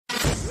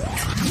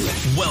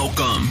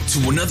Welcome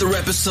to another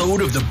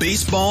episode of the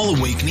Baseball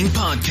Awakening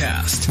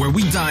Podcast, where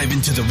we dive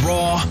into the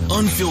raw,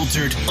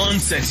 unfiltered,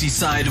 unsexy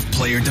side of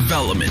player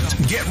development.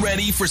 Get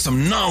ready for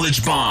some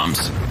knowledge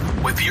bombs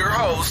with your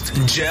host,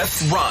 Geoff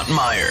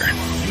Rottmayer.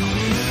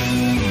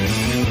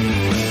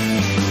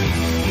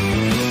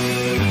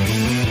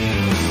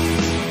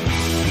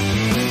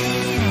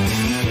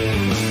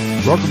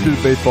 Welcome to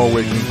the Baseball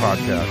Awakening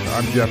Podcast.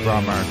 I'm Geoff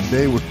Rottmayer.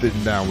 Today we're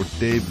sitting down with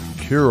Dave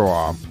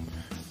Kirilloff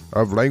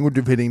of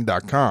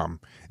languageofhitting.com.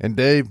 And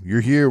Dave,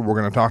 you're here. We're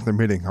going to talk some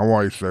hitting. How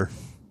are you, sir?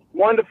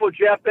 Wonderful,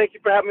 Jeff. Thank you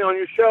for having me on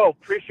your show.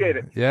 Appreciate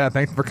it. Yeah,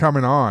 thanks for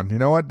coming on. You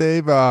know what,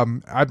 Dave?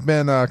 I've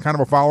been kind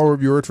of a follower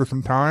of yours for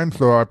some time,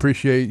 so I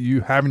appreciate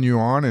you having you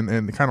on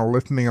and kind of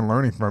listening and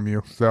learning from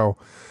you. So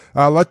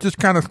let's just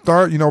kind of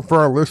start, for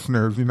our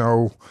listeners,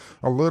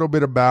 a little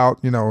bit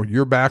about,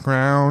 your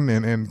background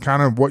and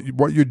kind of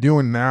what you're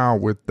doing now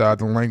with the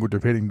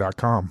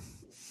languageofhitting.com.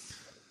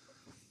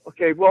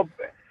 Okay, well,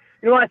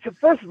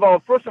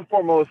 first and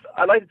foremost,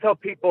 I'd like to tell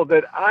people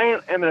that I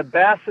am an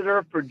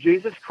ambassador for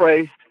Jesus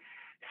Christ,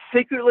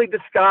 secretly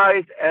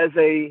disguised as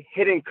a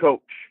hitting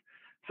coach.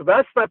 So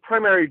that's my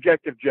primary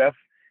objective, Jeff.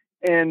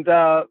 And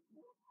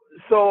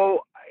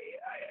so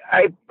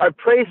I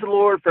praise the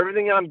Lord for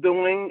everything I'm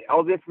doing,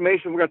 all the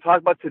information we're going to talk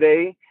about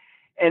today.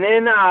 And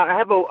then I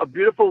have a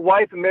beautiful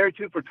wife I'm married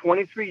to for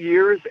 23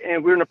 years,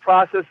 and we're in the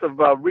process of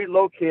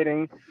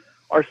relocating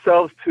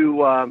ourselves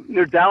to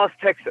near Dallas,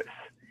 Texas.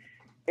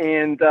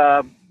 And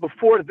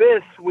before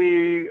this,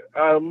 we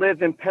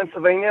lived in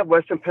Pennsylvania,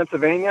 Western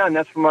Pennsylvania, and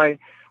that's where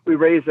we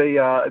raised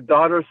a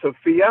daughter,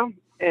 Sophia,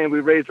 and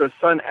we raised our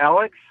son,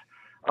 Alex.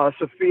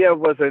 Sophia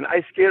was an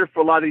ice skater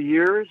for a lot of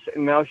years,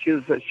 and now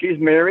she's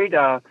married.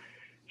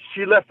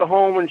 She left the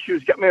home when she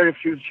got married.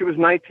 She was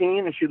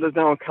 19, and she lives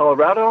now in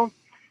Colorado.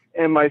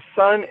 And my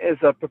son is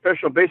a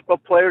professional baseball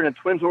player in a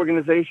Twins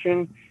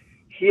organization.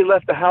 He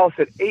left the house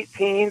at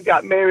 18,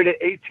 got married at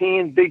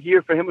 18. Big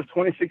year for him was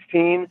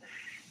 2016.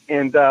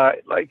 And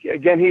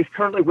again, he's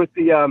currently with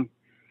the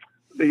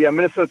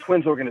Minnesota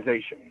Twins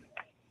organization.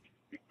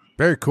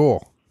 Very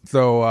cool.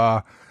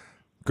 So,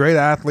 great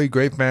athlete,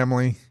 great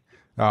family.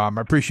 I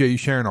appreciate you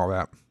sharing all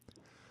that.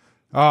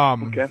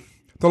 Okay.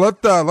 So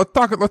let's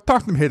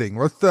talk some hitting.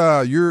 You have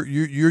a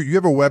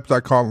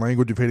website called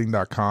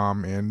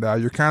languageofhitting.com, and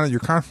you're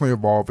constantly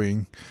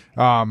evolving.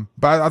 But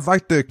I'd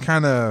like to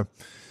kind of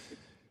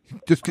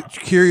just get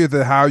curious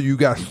at how you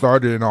got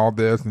started in all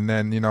this, and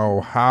then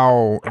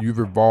how you've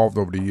evolved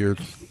over the years.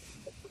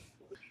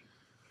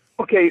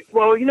 Okay,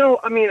 well,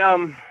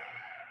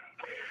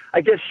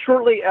 I guess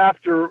shortly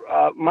after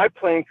my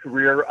playing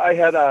career, I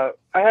had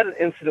an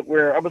incident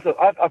where I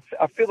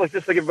feel like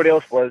just like everybody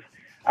else was,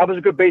 I was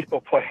a good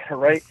baseball player,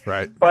 right?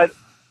 Right. But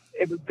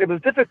it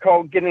was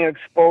difficult getting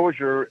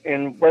exposure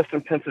in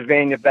Western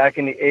Pennsylvania back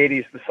in the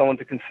 80s for someone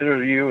to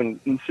consider you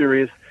and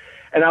serious.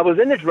 And I was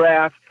in the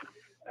draft,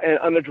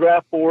 on the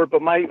draft board,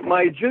 but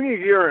my junior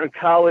year in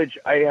college,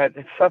 I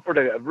had suffered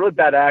a really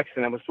bad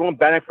accident. I was doing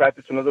batting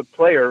practice with another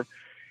player,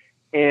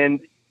 and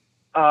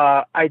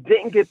I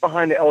didn't get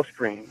behind the L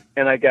screen,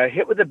 and I got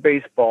hit with a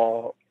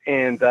baseball,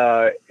 and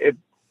it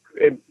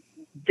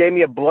gave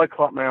me a blood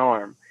clot in my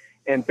arm.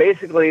 And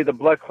basically, the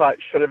blood clot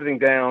shut everything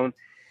down.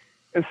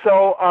 And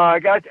so I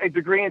got a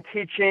degree in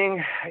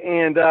teaching,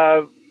 and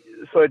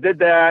so I did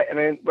that. And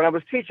then when I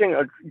was teaching,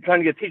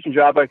 trying to get a teaching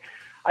job, I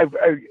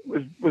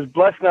was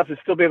blessed enough to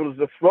still be able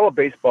to throw a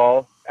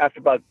baseball after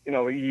about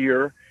a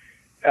year.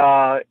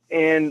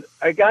 And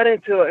I got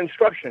into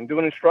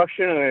doing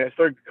instruction, and I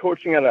started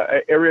coaching at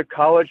an area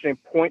college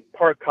named Point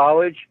Park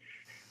College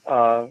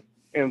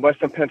in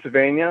Western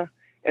Pennsylvania,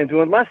 and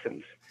doing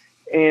lessons.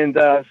 And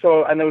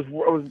when I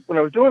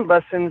was doing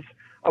lessons,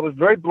 I was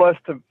very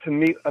blessed to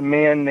meet a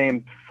man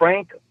named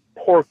Frank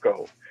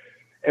Porco.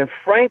 And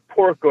Frank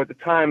Porco at the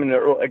time in the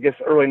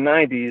early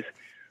 90s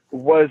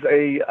was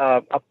a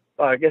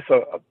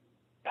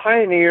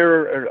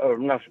pioneer, or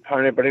not a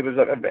pioneer, but he was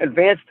an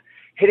advanced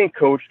hitting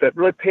coach that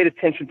really paid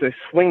attention to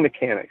swing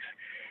mechanics.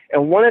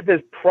 And one of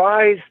his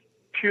prized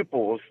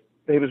pupils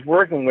that he was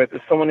working with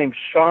is someone named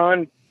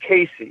Sean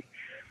Casey.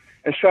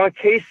 And Sean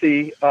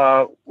Casey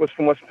was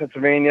from West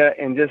Pennsylvania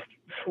and just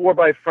swore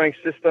by Frank's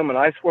system, and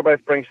I swore by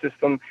Frank's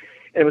system.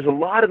 And it was a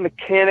lot of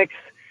mechanics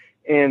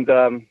and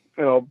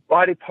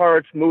body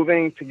parts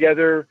moving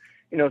together.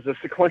 The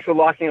sequential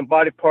locking of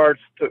body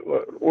parts to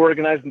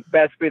organize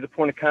bat speed at the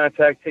point of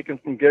contact, taken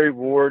from Gary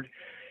Ward.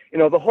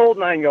 The whole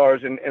 9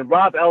 yards. And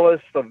Rob Ellis,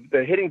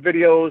 the hitting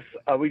videos,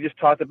 we just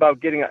talked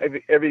about getting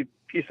every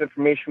piece of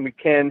information we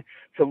can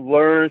to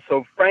learn.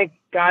 So Frank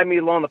guided me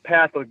along the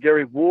path of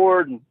Gary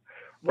Ward and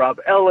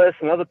Rob Ellis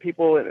and other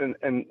people in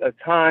a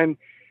time.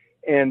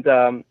 And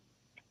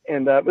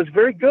it was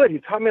very good. He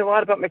taught me a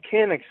lot about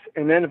mechanics.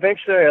 And then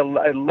eventually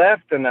I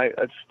left, and I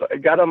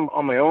got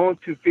on my own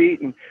 2 feet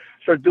and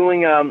started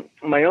doing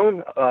my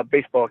own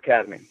baseball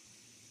academy.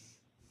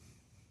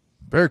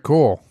 Very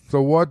cool.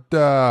 So what,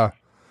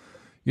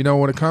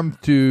 When it comes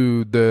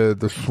to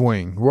the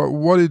swing,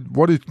 what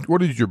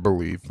is your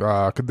belief?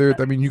 'Cause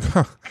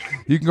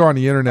you can go on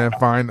the internet and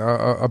find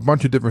a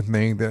bunch of different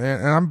things,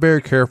 and I'm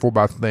very careful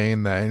about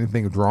saying that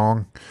anything is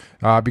wrong,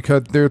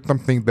 because there's some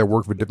things that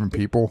work for different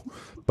people,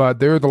 but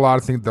there's a lot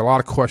of things, a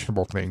lot of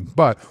questionable things.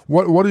 But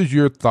what is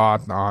your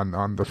thought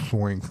on the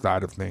swing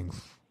side of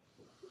things?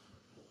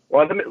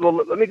 Well,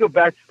 let me go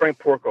back to Frank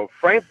Porco.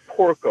 Frank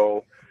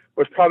Porco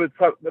was probably,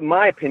 in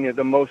my opinion,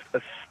 the most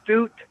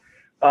astute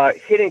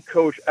hitting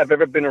coach I've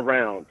ever been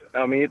around.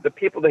 I mean, the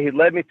people that he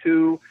led me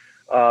to,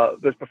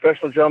 those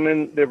professional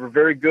gentlemen, they were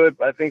very good.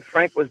 But I think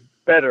Frank was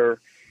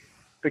better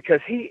because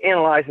he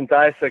analyzed and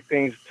dissected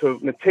things to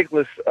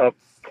meticulous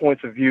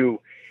points of view.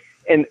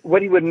 And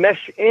what he would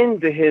mesh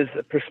into his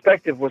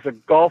perspective was a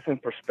golfing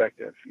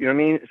perspective. You know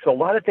what I mean? So a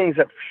lot of things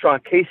that Sean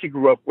Casey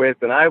grew up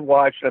with, and I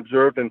watched and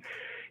observed, and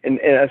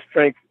as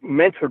Frank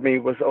mentored me,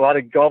 was a lot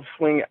of golf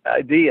swing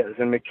ideas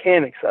and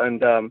mechanics.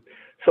 And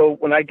so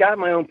when I got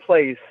my own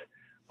place,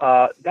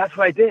 that's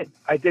what I did.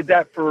 I did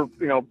that for,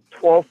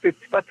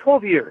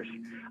 12 years.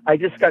 I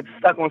just got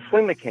stuck on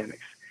swing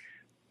mechanics.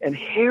 And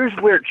here's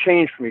where it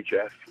changed for me,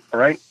 Geoff. All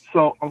right.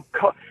 So,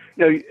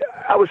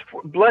 I was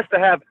blessed to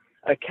have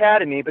an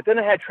academy, but then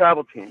I had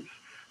travel teams.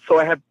 So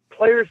I had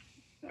players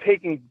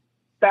taking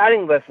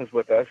batting lessons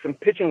with us and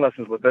pitching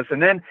lessons with us.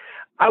 And then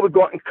I would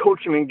go out and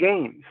coach them in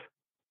games.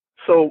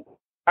 So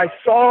I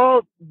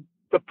saw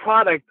the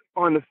product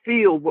on the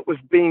field, what was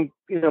being,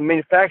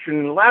 manufactured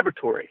in the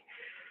laboratory.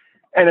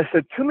 And I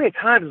said too many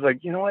times, I was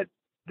like, you know what,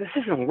 this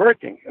isn't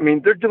working. I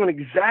mean, they're doing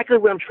exactly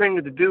what I'm training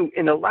them to do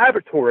in the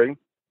laboratory,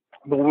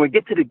 but when we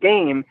get to the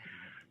game,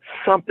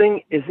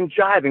 something isn't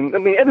jiving. I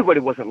mean, everybody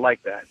wasn't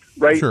like that,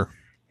 right? Sure.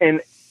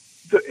 And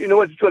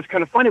what's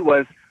kind of funny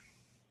was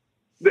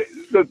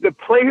the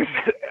players,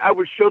 I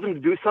would show them to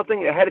do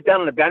something. I had it down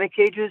in the batting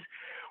cages.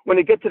 When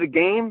they get to the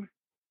game,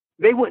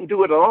 they wouldn't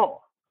do it at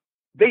all.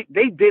 They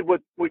did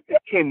what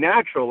came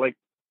natural. Like,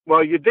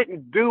 well, you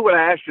didn't do what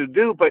I asked you to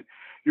do, but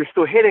you're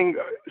still hitting.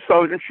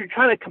 So you're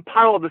trying to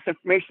compile all this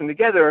information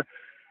together,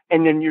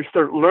 and then you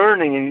start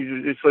learning, and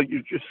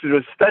you just sort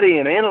of study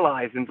and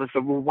analyze, and just,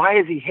 well, why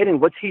is he hitting?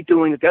 What's he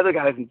doing that the other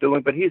guy isn't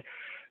doing? But he's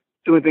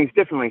doing things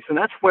differently. So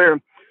that's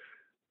where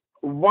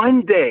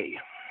one day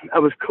I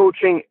was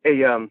coaching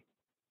a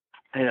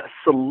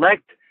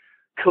select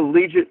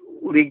collegiate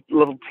league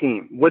level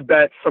team,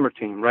 Woodbat summer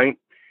team, right?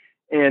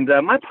 And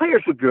my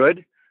players were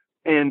good.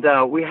 And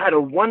we had a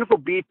wonderful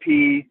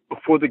BP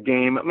before the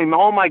game. I mean,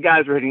 all my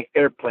guys were hitting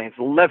airplanes,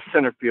 left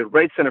center field,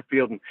 right center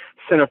field, and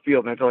center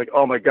field. And they're like,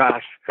 oh, my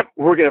gosh,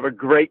 we're going to have a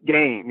great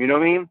game. You know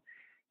what I mean?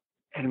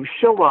 And we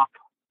show up,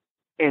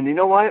 and you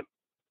know what?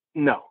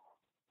 No.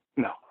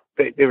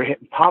 They were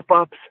hitting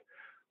pop-ups,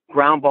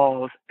 ground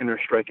balls, and they're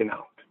striking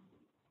out.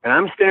 And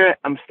I'm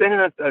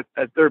standing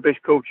at third base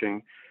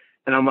coaching,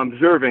 and I'm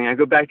observing. I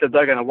go back to the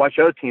dugout and I watch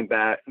the other team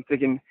bat. I'm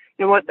thinking,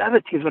 you know what? The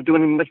other team's not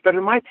doing any much better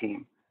than my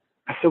team.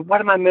 I said, what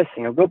am I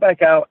missing? I go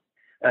back out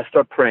and I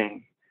start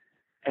praying.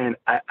 And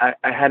I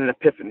had an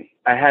epiphany.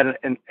 I had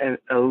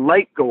a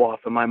light go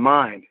off in my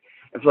mind.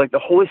 It was like the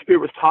Holy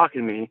Spirit was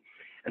talking to me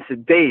and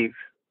said, Dave,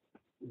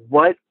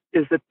 what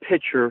is the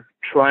pitcher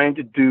trying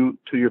to do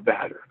to your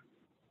batter?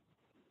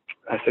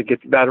 I said,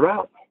 get the batter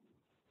out.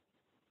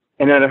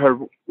 And then I heard,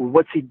 well,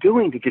 what's he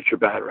doing to get your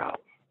batter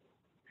out?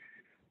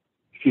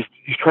 He's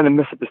trying to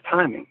mess up his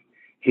timing.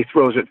 He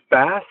throws it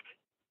fast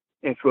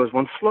and he throws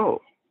one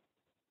slow.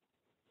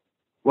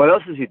 What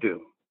else does he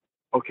do?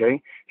 Okay,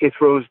 he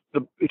tries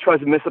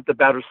to mess up the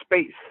batter's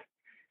space.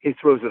 He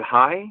throws it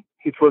high,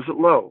 he throws it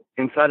low,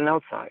 inside and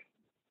outside.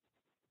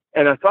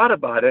 And I thought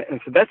about it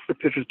and I said, that's the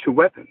pitcher's two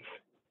weapons: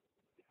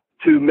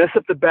 to mess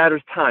up the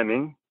batter's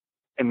timing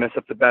and mess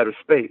up the batter's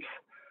space.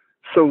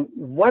 So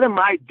what am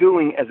I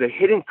doing as a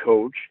hitting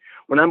coach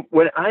when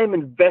I am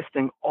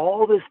investing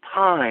all this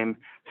time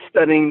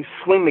studying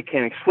swing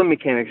mechanics?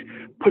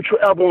 Put your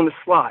elbow in the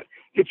slot.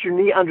 Get your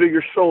knee under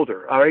your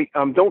shoulder. All right.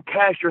 Don't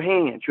cast your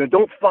hands.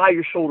 Don't fire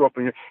your shoulder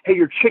open.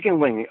 You're chicken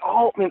winging.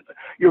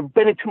 You're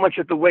bending too much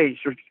at the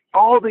waist.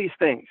 All these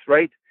things,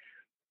 right?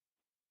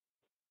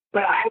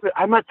 But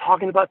I'm not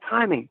talking about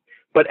timing.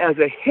 But as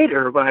a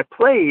hitter, when I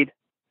played,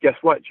 guess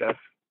what, Geoff?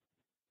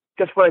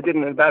 Guess what I did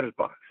in the batter's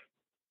box?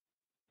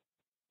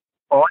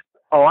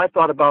 All I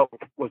thought about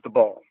was the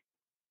ball.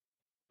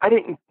 I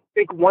didn't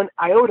think one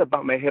iota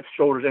about my hips,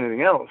 shoulders,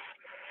 anything else.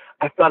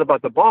 I thought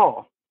about the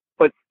ball.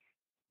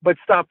 But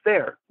stop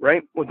there,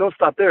 right? Well, don't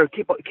stop there.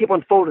 Keep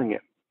unfolding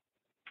it.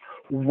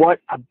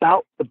 What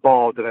about the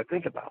ball did I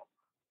think about?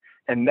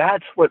 And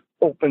that's what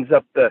opens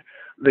up the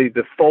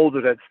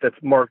folder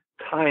that's marked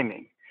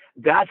timing.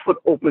 That's what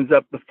opens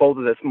up the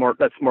folder that's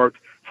marked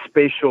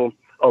spatial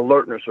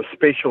alertness or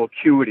spatial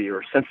acuity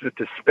or sensitive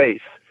to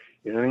space.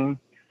 You know what I mean?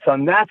 So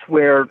and that's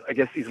where I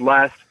guess these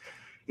last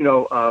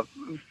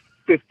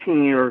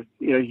 15 or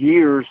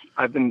years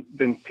I've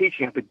been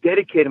teaching. I've been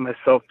dedicating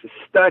myself to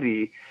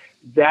study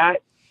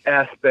that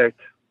aspect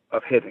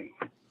of hitting,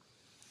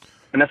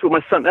 and that's what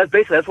my son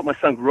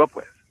grew up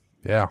with.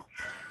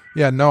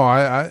 Yeah, no,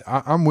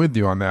 I'm with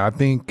you on that. I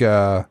think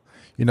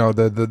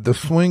the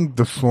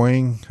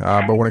swing.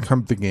 But when it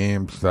comes to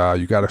games,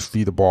 you got to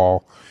see the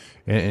ball,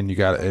 and you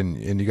got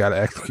to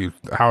execute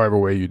however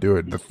way you do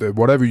it.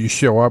 Whatever you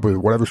show up with,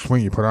 whatever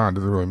swing you put on,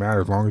 doesn't really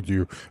matter as long as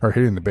you are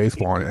hitting the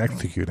baseball and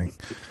executing.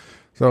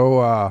 So,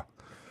 are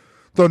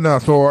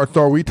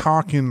we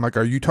talking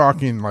are you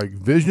talking like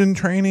vision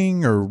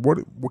training, or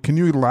what can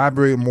you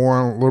elaborate a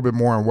little bit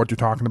more on what you're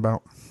talking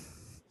about?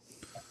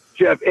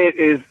 Geoff,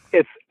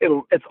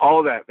 it's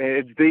all that, man.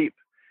 It's deep.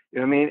 You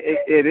know what I mean?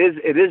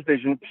 It is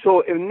vision.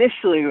 So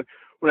initially,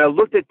 when I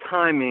looked at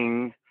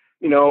timing,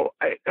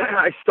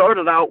 I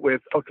started out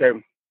with,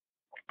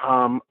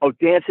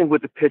 dancing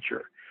with the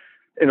pitcher,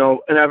 and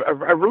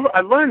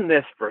I learned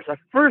this first.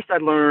 I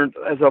learned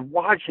as I'm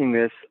watching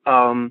this,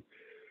 the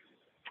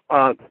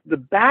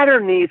batter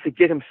needs to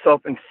get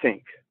himself in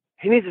sync.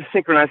 He needs to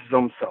synchronize his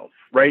own self,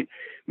 right?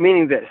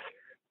 Meaning this,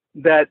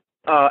 that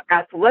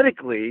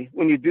athletically,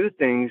 when you do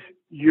things,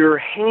 your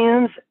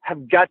hands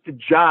have got to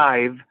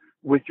jive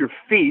with your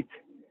feet,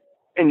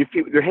 and your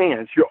feet with your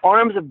hands. Your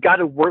arms have got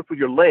to work with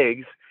your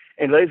legs,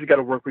 and legs have got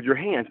to work with your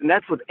hands. And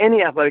that's with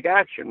any athletic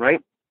action,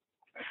 right?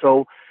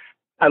 So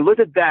I looked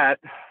at that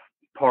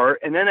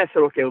part, and then I said,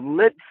 okay,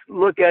 let's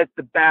look at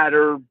the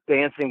batter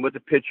dancing with the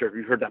pitcher. If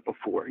you've heard that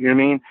before, you know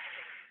what I mean?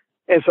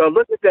 And so I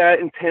looked at that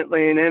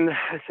intently, and then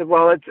I said,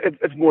 well,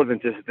 it's more than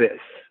just this.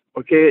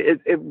 Okay,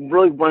 it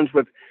really runs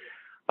with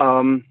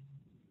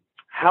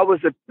how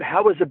is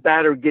the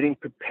batter getting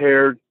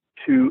prepared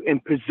in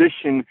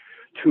position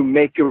to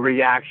make a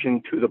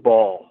reaction to the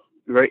ball,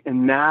 right?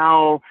 And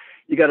now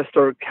you got to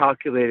start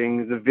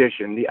calculating the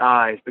vision, the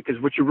eyes, because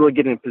what you're really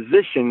getting in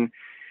position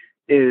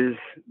is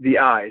the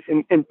eyes.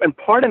 And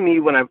part of me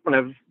when I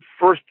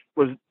first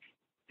was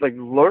like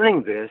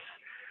learning this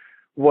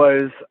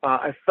was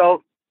I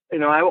felt,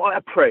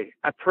 I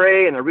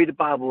pray and I read the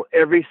Bible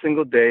every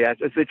single day as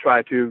I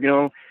try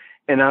to,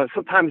 and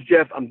sometimes,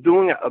 Geoff, I'm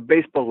doing a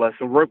baseball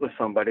lesson, work with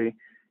somebody,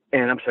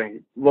 and I'm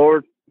saying,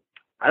 Lord,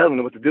 I don't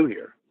know what to do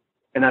here.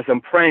 And as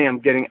I'm praying, I'm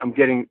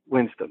getting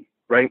wisdom,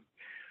 right?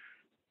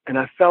 And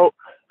I felt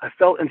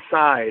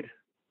inside,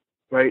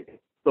 right?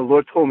 The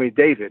Lord told me,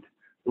 David,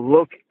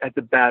 look at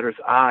the batter's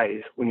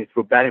eyes when you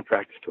throw batting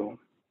practice to him.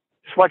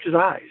 Just watch his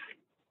eyes.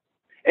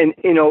 And,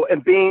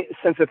 and being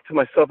sensitive to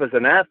myself as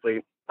an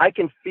athlete, I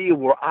can feel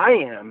where I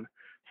am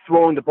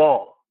throwing the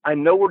ball. I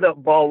know where the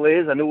ball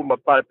is. I know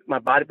where my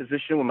body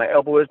position, where my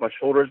elbow is, my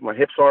shoulders, my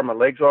hips are, my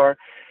legs are,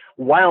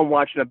 while I'm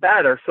watching a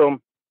batter. So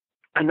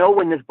I know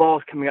when this ball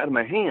is coming out of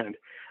my hand.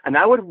 And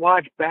I would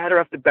watch batter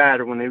after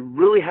batter when they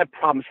really had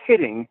problems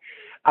hitting.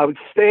 I would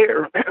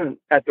stare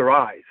at their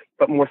eyes.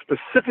 But more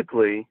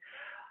specifically,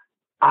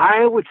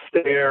 I would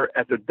stare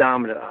at their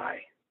dominant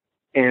eye.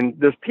 And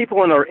there's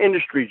people in our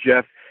industry,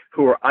 Geoff,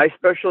 who are eye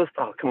specialists.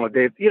 Oh, come on,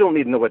 Dave. You don't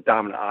need to know what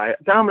dominant eye.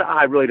 Dominant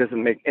eye really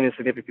doesn't make any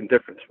significant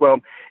difference. Well,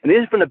 and these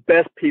have been the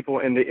best people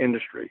in the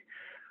industry.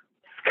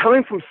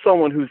 Coming from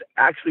someone who's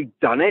actually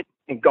done it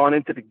and gone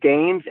into the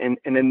games, and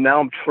then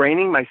now I'm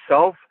training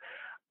myself,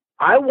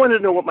 I wanted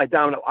to know what my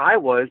dominant eye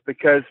was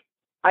because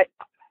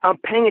I'm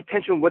paying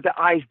attention to what the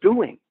eye's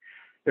doing.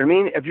 You know what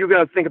I mean? If you're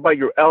going to think about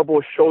your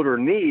elbow, shoulder,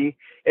 knee,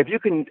 if you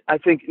can, I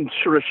think,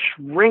 sort of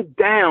shrink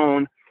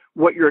down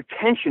what your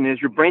attention is,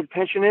 your brain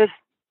attention is,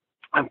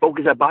 and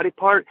focus that body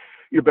part,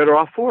 you're better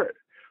off for it.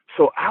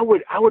 So I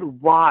would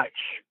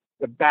watch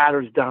the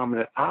batter's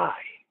dominant eye,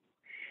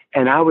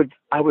 and I would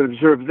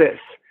observe this,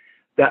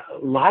 that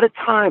a lot of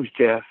times,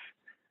 Geoff,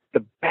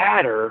 the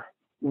batter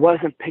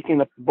wasn't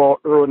picking up the ball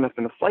early enough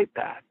in the flight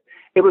path.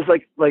 It was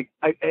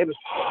it was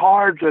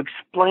hard to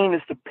explain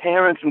this to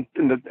parents and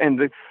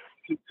to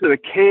the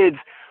kids.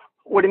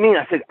 What do you mean?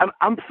 I said,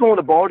 I'm throwing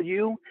the ball to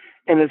you,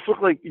 and it's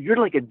looks like you're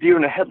like a deer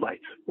in the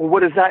headlights. Well,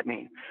 what does that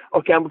mean?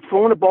 Okay, I'm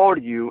throwing the ball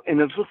to you,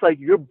 and it looks like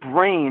your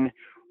brain,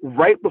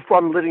 right before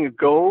I'm letting it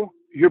go,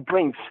 your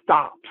brain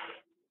stops,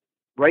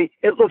 right?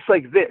 It looks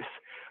like this.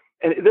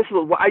 And this is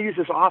I use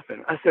this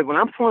often. I said, when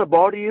I'm throwing a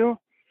ball to you,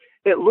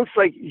 it looks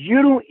like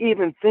you don't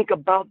even think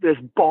about this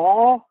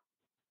ball,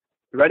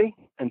 ready,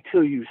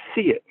 until you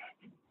see it.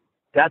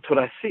 That's what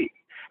I see.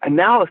 And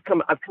now I've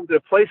come to a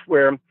place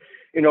where,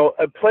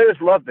 players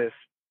love this.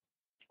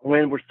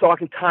 When we're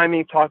talking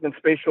timing, talking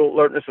spatial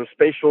alertness or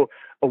spatial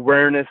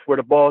awareness, where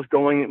the ball is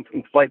going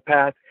in flight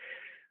path.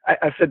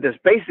 I said this,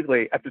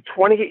 basically, after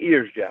 28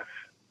 years, Geoff,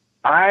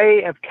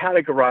 I have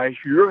categorized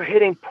your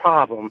hitting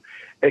problem.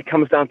 It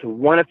comes down to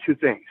one of two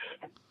things.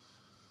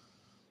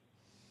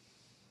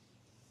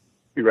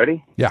 You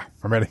ready? Yeah,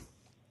 I'm ready.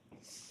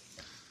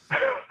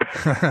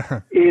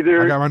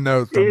 Either I got my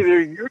notes. Either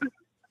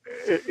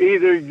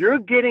you're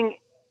getting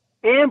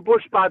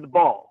ambushed by the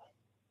ball.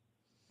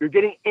 You're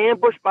getting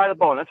ambushed by the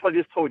ball. And that's what I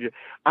just told you.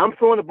 I'm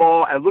throwing the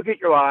ball. I look at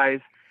your eyes,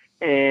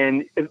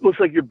 and it looks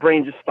like your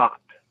brain just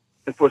stopped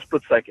for a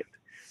split second.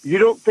 You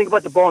don't think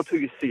about the ball until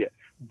you see it.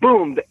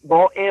 Boom, the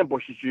ball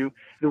ambushes you.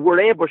 The word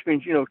ambush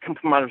means, it comes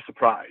from out of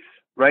surprise,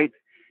 right?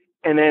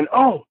 And then,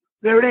 oh,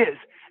 there it is.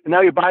 And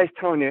now your body's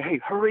telling you, hey,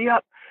 hurry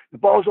up. The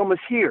ball's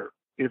almost here.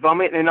 If I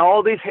mean, and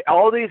all these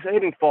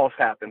hitting faults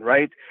happen,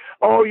 right?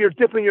 Oh, you're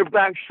dipping your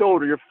back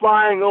shoulder, you're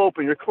flying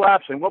open, you're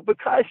collapsing. Well,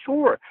 because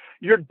sure,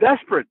 you're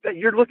desperate.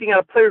 You're looking at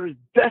a player who's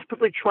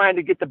desperately trying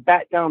to get the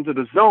bat down to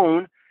the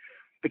zone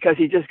because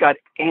he just got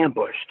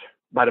ambushed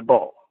by the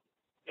ball.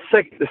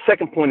 The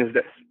second point is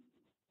this.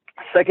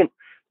 Second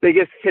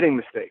biggest hitting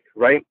mistake,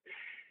 right?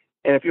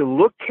 And if you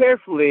look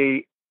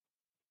carefully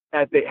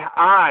at the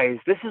eyes,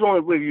 this is the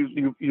only way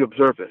you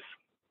observe this.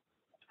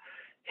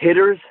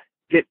 Hitters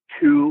get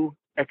too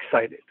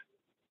excited.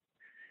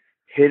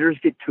 Hitters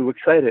get too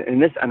excited,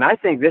 and I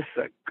think this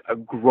is a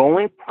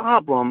growing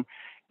problem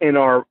in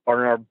our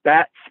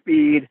bat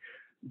speed,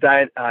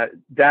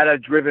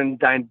 data-driven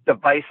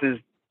devices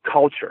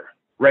culture.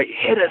 Right,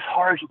 hit as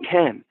hard as you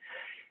can.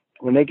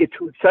 When they get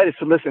too excited,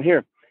 so listen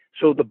here.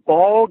 So the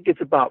ball gets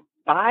about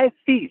 5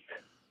 feet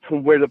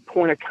from where the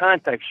point of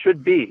contact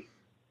should be.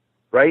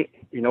 Right?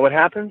 You know what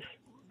happens?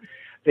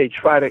 They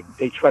try to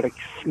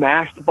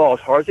smash the ball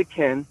as hard as they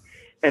can,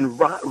 and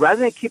rather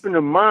than keeping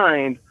their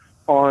mind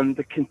on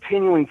the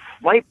continuing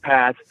flight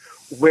path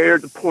where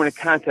the point of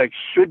contact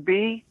should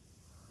be,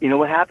 you know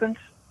what happens?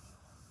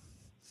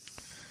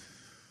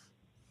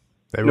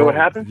 What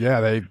happens?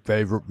 Yeah, they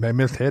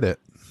mishit it.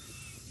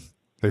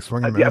 They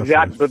swing and miss.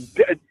 Yeah,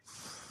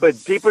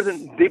 but deeper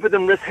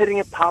than risk hitting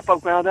it, pop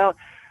up, ground out.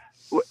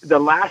 The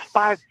last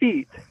 5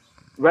 feet,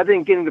 rather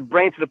than getting the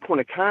brain to the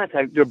point of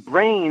contact, their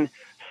brain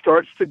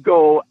starts to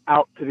go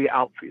out to the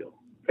outfield.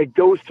 It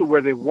goes to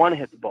where they want to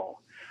hit the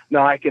ball.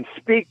 Now, I can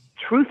speak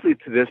truthfully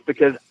to this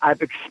because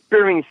I've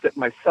experienced it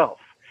myself.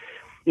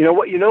 You know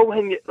what? You know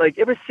when you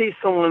ever see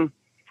someone,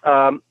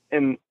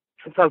 and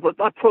sometimes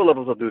not pro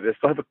levels will do this.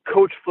 They'll have a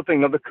coach flipping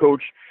another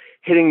coach,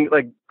 hitting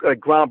like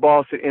ground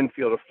balls to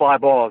infield or fly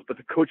balls, but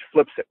the coach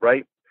flips it,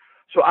 right?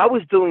 So I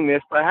was doing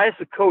this, but I asked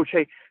the coach,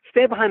 hey,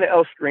 stand behind the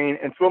L screen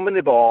and throw me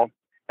the ball.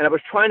 And I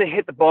was trying to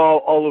hit the ball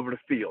all over the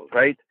field,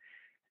 right?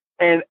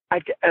 And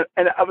I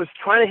was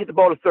trying to hit the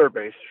ball to third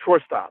base,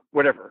 shortstop,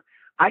 whatever.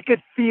 I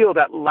could feel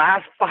that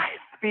last 5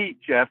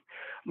 feet, Geoff.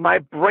 My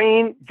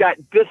brain got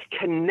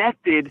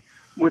disconnected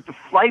with the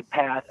flight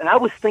path, and I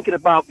was thinking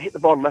about hitting the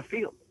ball to left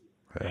field,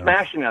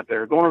 smashing out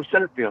there, going over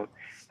center field.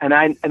 And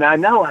I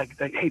know,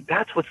 hey,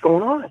 that's what's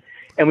going on.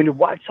 And when you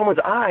watch someone's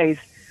eyes,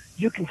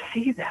 you can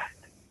see that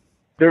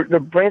their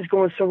brain's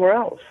going somewhere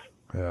else.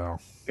 Yeah.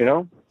 You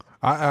know.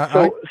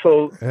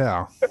 So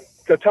yeah.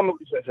 So tell me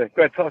what you say.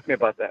 Go ahead, talk to me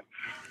about that.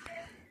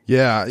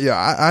 Yeah,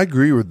 I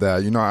agree with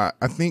that. You know,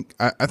 I think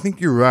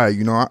you're right.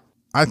 You know,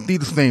 I see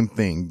the same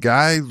thing.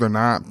 Guys are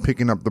not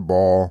picking up the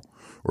ball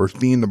or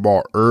seeing the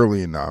ball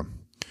early enough.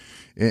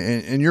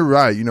 And you're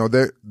right. You know,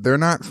 they're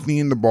not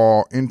seeing the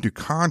ball into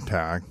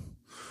contact.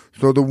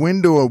 So the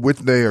window of which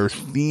they are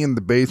seeing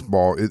the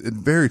baseball is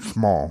very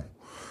small.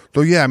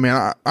 So yeah,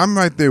 man, I'm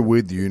right there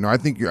with you. You know, I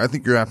think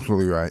you're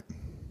absolutely right.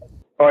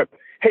 All right.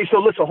 Hey, so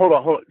listen, hold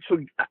on. So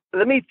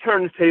let me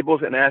turn the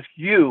tables and ask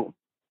you,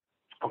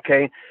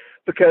 okay?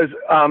 Because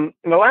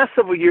in the last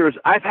several years,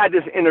 I've had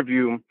this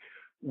interview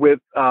with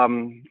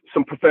some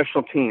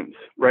professional teams,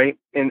 right?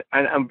 And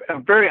I'm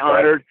very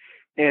honored,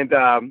 and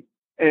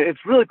it's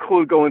really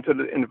cool to go into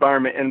the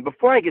environment. And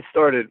before I get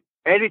started,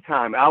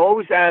 anytime, I'll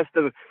always ask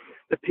the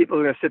people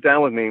who are going to sit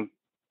down with me,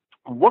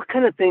 what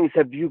kind of things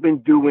have you been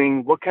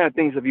doing? What kind of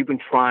things have you been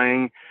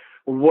trying?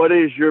 What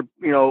is your,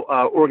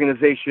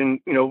 organization,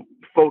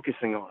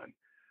 focusing on?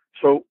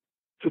 So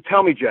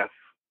tell me, Geoff,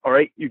 all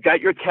right, you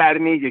got your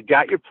academy, you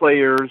got your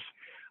players,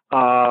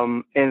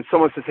 and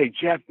someone says, hey,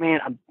 Geoff, man,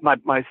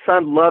 my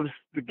son loves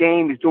the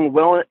game. He's doing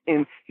well,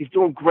 and he's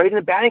doing great in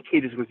the batting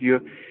cages with you,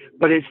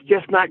 but it's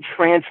just not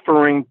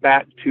transferring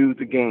back to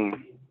the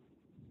game.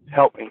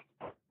 Help me.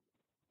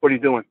 What are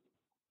you doing?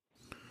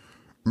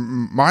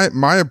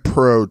 My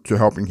approach to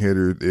helping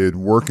hitters is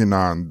working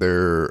on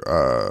their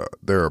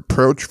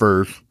approach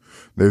first,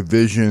 their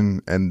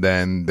vision, and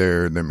then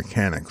their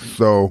mechanics.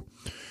 So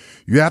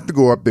you have to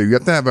go up there. You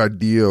have to have an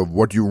idea of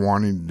what you're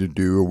wanting to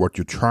do or what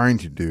you're trying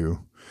to do.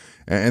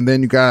 And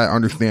then you got to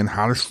understand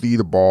how to see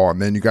the ball. And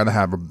then you got to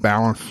have a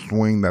balanced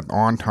swing that's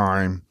on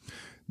time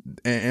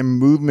and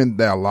movement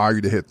that allow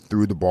you to hit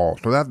through the ball.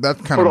 So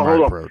that's kind of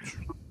my approach.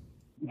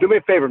 Do me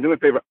a favor.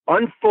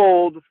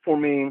 Unfold for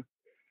me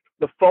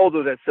the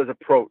folder that says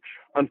approach.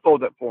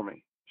 Unfold that for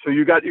me. So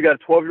you got a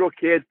 12-year-old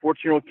kid,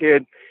 14-year-old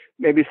kid,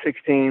 maybe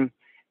 16.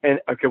 And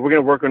okay, we're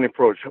going to work on the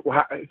approach.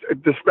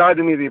 Describe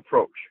to me the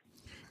approach.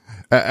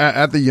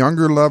 At the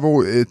younger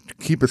level,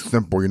 keep it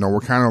simple. We're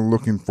kind of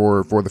looking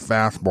for the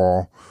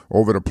fastball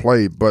over the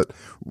plate, but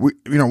we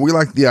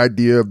like the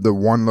idea of the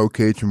one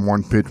location,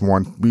 one pitch,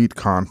 one speed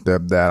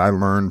concept that I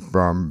learned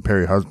from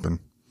Perry Husband.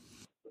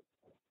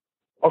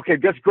 Okay,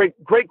 that's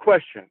great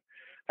question.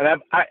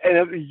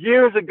 And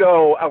years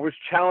ago, I was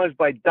challenged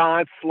by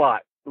Don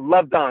Slott.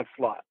 Love Don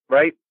Slott,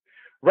 right?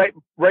 Right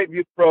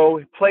view pro,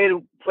 played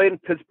in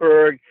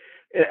Pittsburgh,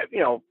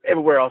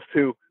 everywhere else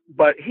too.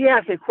 But he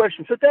asked me a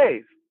question. So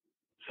Dave,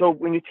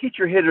 when you teach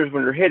your hitters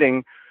when they're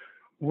hitting,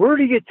 where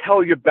do you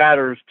tell your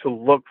batters to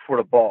look for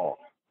the ball?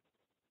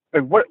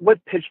 Like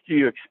what pitch do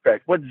you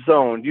expect? What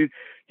zone? Do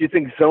You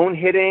think zone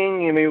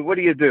hitting? I mean, what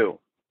do you do,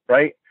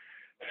 right?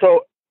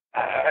 So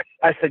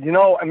I said,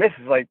 and this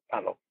is like, I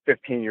don't know,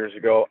 15 years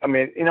ago. I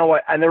mean, you know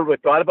what? I never really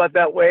thought about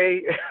that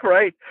way,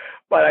 right?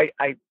 But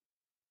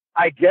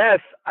I guess,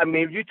 I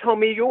mean, you told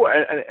me you were,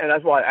 and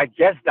that's why I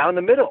guess down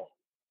the middle.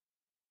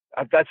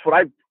 That's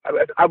what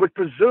I would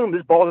presume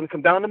this ball is going to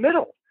come down the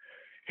middle.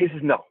 He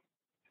says, no.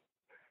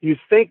 You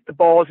think the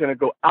ball is going to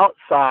go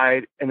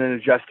outside and then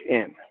adjust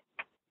in.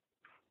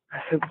 I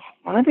said,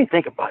 well, let me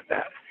think about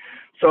that.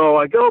 So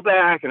I go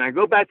back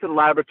to the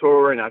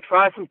laboratory and I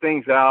try some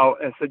things out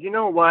and said, you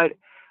know what?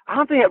 I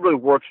don't think that really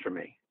works for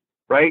me,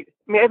 right?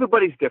 I mean,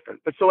 everybody's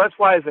different. But so that's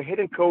why as a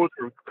hitting coach,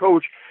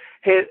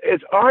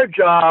 it's our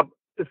job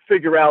to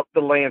figure out the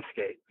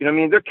landscape. You know what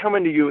I mean? They're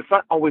coming to you. It's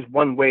not always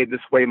one way,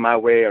 this way, my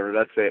way, or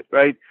that's it,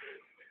 right?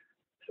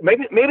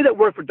 Maybe that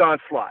worked for Don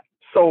Slott.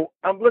 So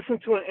I'm listening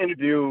to an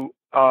interview,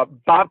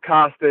 Bob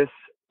Costas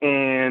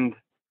and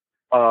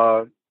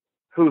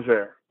who's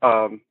there?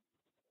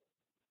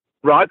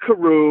 Rod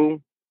Carew,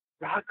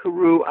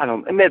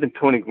 it may have been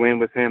Tony Gwynn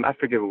with him. I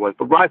forget who it was,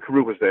 but Rod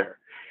Carew was there.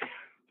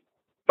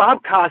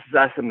 Bob Costas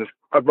asked him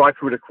Rod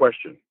Carew a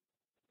question.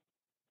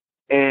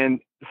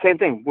 And the same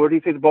thing, where do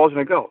you think the ball's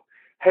going to go?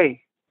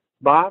 Hey,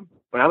 Bob,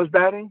 when I was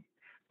batting,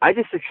 I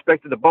just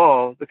expected the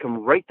ball to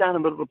come right down the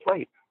middle of the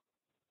plate.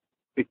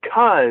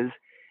 Because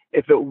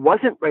if it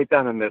wasn't right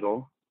down the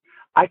middle,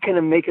 I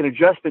can make an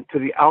adjustment to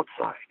the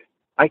outside.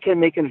 I can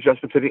make an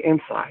adjustment to the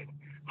inside,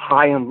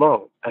 high and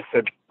low. I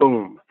said,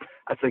 boom.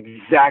 That's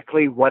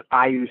exactly what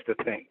I used to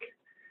think.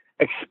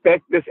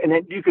 Expect this, and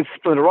then you can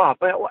split it off.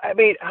 I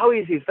mean, how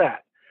easy is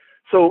that?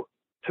 So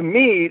to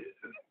me,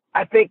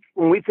 I think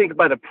when we think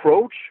about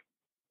approach,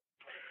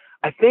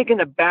 I think in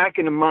the back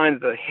of the mind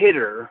of the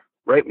hitter,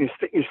 right, when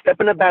you step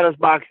in the batter's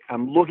box,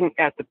 I'm looking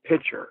at the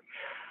pitcher.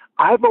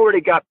 I've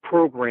already got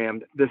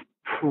programmed this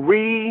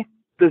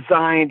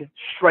pre-designed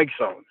strike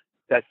zone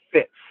that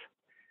fits.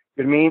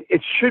 You know what I mean?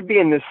 It should be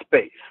in this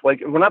space.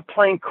 Like when I'm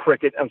playing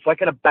cricket, it's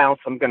like a bounce,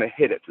 I'm going to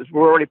hit it.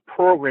 We're already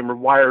programmed, we're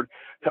wired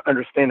to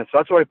understand it. So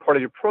that's already part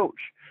of the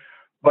approach.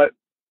 But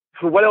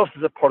so what else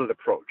is a part of the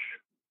approach?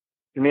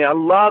 I mean, I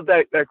love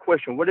that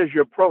question. What is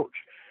your approach?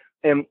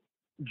 And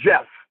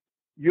Geoff,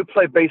 you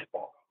play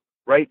baseball,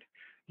 right?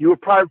 You were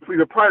probably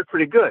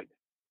pretty good,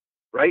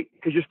 right?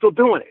 Because you're still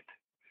doing it.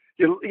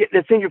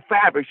 It's in your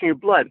fabric, it's in your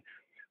blood.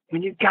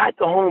 When you got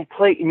the home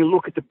plate and you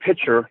look at the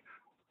pitcher,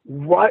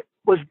 what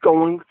was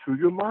going through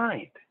your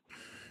mind?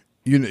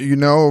 You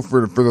know,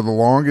 for the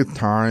longest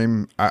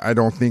time, I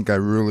don't think I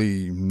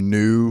really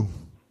knew.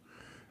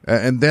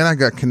 And then I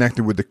got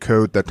connected with the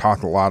coach that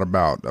talked a lot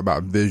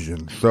about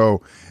vision.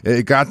 So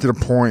it got to the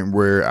point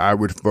where I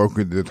would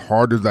focus as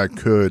hard as I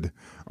could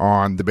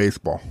on the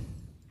baseball.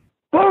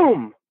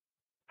 Boom!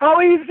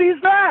 How easy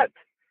is that?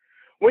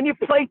 When you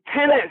play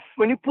tennis,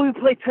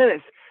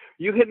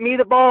 you hit me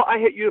the ball, I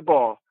hit you the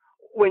ball.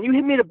 When you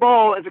hit me the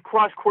ball as a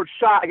cross-court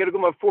shot, I got to go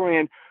my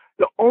forehand.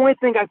 The only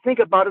thing I think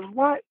about is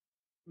what?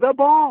 The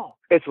ball.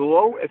 It's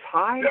low, it's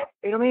high. Yeah.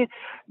 You know what I mean?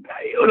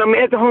 When I'm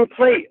at the home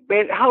plate,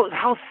 man,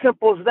 how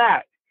simple is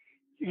that?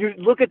 You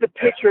look at the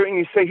pitcher and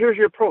you say, here's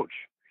your approach.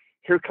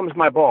 Here comes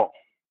my ball.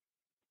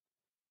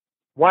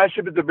 Why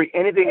should there be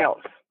anything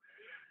else?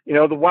 You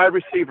know, the wide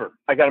receiver.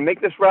 I got to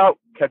make this route,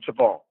 catch the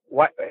ball.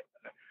 Why?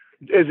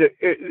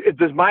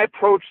 Does my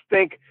approach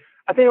think?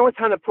 I think the only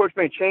time the approach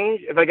may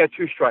change if I got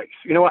two strikes.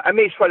 You know what? I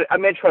may try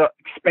to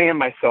expand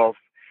myself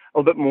a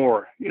little bit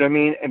more. You know what I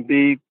mean? And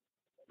be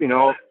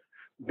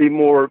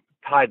more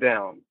tied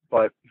down.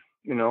 But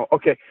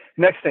okay.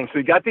 Next thing. So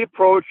you got the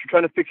approach. You're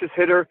trying to fix this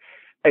hitter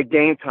at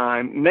game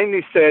time. And then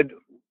you said,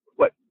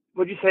 what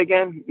did you say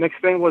again?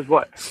 Next thing was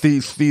what? See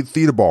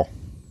the ball.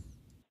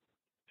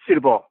 See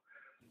the ball.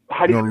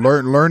 How do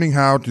learning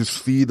how to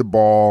see the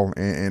ball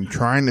and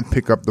trying to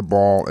pick up the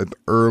ball as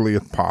early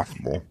as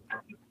possible.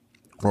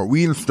 What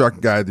we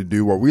instruct guys to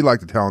do, what we like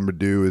to tell them to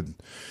do is,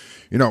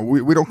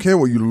 we don't care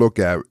what you look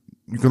at.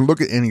 You can look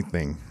at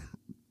anything.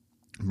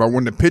 But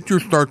when the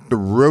pitcher starts to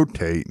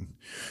rotate,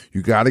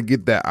 you got to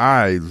get that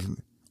eyes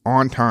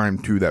on time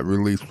to that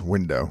release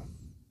window.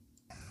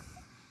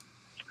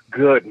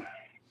 Good.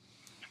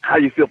 How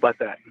do you feel about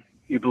that?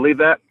 You believe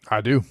that?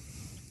 I do.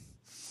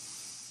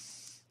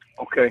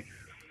 Okay.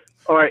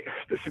 All right.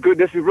 This is good.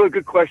 This is a really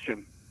good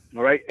question.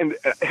 All right. And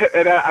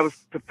I was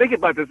thinking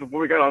about this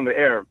before we got on the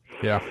air.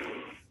 Yeah.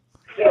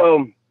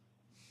 So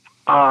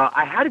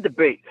I had a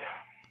debate,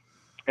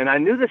 and I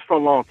knew this for a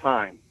long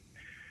time.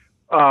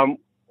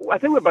 I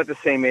think we're about the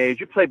same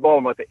age. You played ball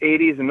in about the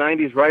 80s and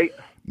 90s, right?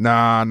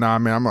 Nah,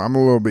 man. I'm a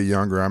little bit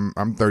younger.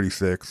 I'm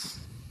 36.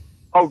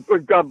 Oh,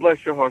 God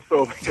bless your heart.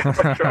 So, God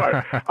bless your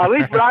heart. At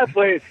least when I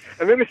played,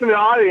 and maybe some of the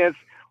audience,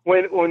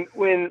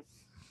 when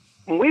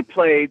we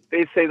played,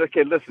 they say,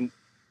 okay, listen,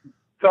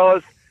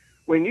 fellas,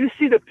 when you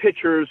see the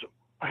pitcher's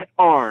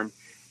arm,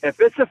 if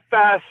it's a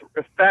fat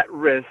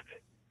wrist,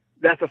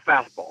 that's a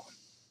fastball.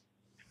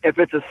 If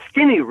it's a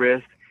skinny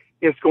wrist,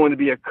 it's going to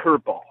be a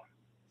curveball.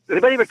 Did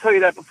anybody ever tell you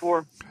that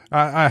before?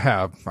 I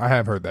have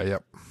heard that.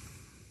 Yep.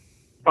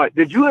 All right.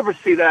 Did you ever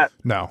see that?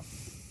 No.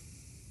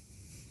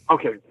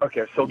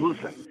 Okay. So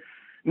listen,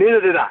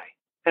 neither did I.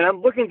 And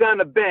I'm looking down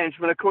the bench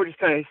when the coach is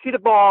telling me, see the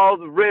ball,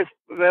 the wrist,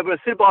 whatever,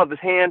 see the ball out of his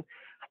hand.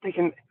 I'm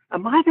thinking,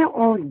 am I the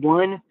only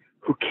one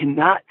who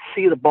cannot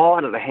see the ball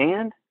out of the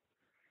hand?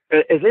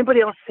 Is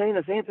anybody else saying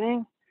the same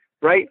thing?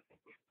 Right?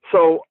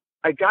 So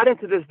I got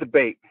into this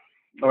debate,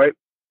 all right?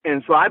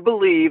 And so I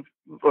believe,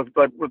 but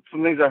with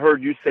some things I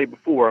heard you say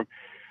before,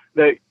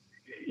 that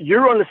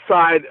you're on the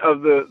side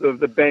of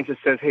the bench that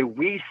says, hey,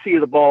 we see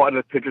the ball out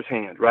of the pitcher's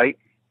hand, right?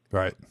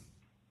 Right.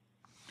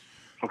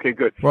 Okay,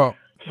 good. Well,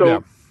 so yeah.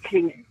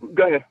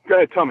 Go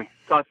ahead, tell me,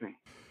 talk to me.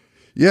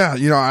 Yeah,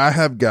 I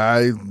have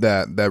guys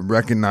that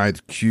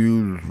recognize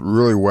cues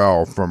really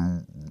well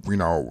from,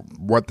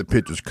 what the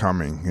pitch is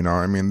coming.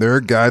 I mean, there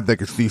are guys that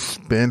can see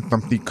spin,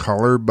 some see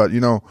color, but,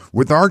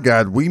 with our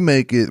guys, we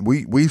make it,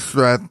 we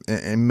stress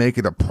and make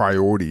it a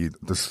priority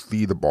to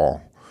see the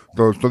ball.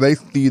 So they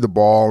see the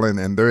ball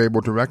and they're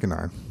able to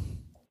recognize.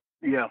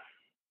 Yeah.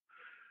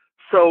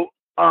 So,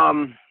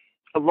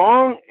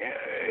 along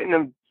in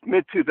the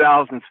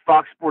mid-2000s,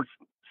 Fox Sports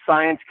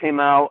Science came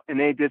out and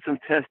they did some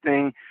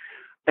testing,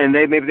 and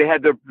they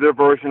had their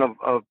version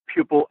of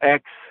Pupil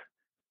X,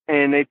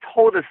 and they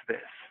told us this: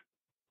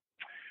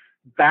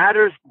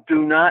 batters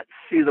do not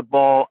see the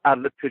ball out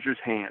of the pitcher's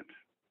hand.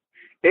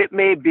 It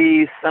may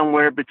be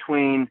somewhere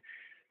between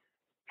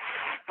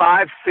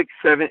 5, 6,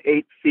 7,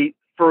 8 feet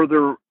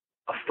further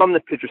from the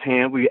pitcher's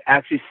hand where you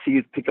actually see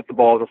it pick up the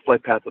ball, the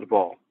flight path of the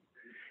ball.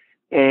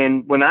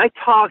 And when I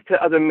talk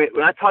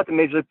to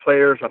major league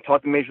players, I've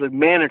talked to major league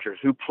managers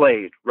who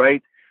played,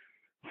 right?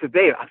 So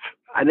Dave,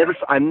 I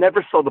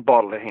never saw the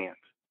ball in the hand.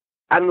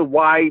 I don't know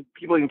why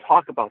people even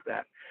talk about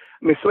that.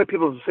 I mean, so many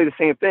people say the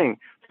same thing.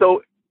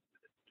 So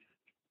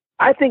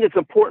I think it's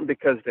important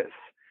because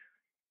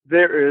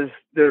there is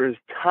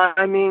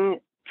timing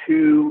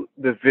to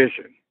the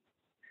vision.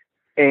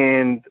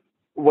 And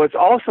what's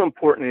also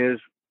important is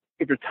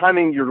if you're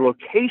timing your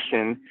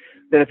location,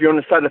 then if you're on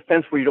the side of the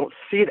fence where you don't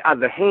see it out of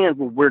the hand,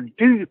 well, where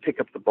do you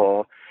pick up the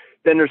ball?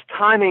 Then there's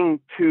timing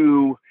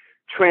to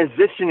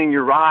transitioning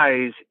your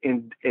eyes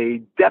in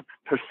a depth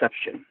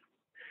perception.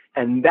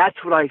 And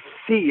that's what I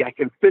see. I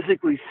can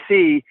physically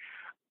see.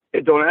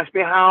 Don't ask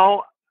me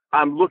how.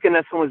 I'm looking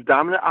at someone's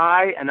dominant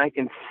eye, and I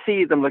can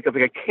see them like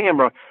a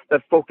camera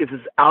that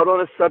focuses out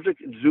on a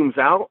subject, it zooms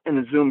out, and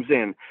it zooms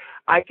in.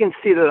 I can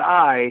see that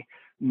eye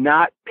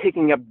not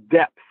picking up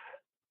depth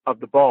of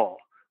the ball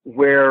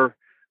where,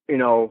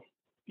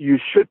 you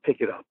should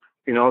pick it up.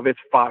 If it's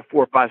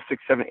 4, 5,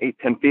 6, 7, 8,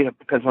 10 feet, it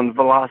depends on the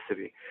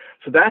velocity.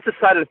 So that's the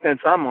side of the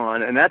fence I'm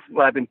on, and that's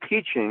what I've been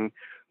teaching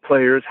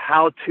players,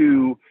 how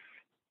to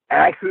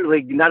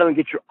accurately not only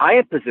get your eye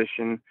in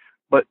position,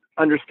 but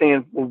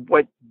understand, well,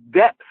 what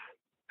depth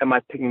am I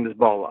picking this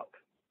ball up?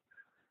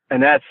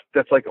 And that's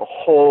like a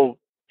whole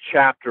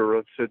chapter.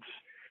 I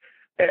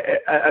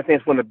think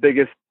it's one of the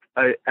biggest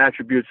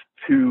attributes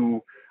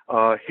to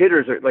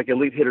hitters, like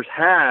elite hitters,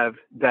 have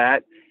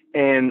that.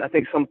 And I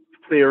think some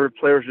players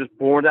are just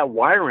born that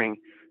wiring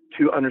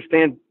to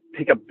understand,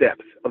 pick up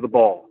depth of the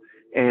ball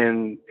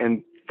and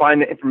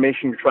find the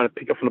information you're trying to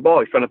pick up from the ball.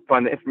 You're trying to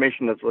find the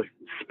information that's like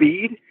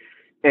speed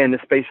and the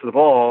space of the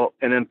ball.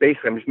 And then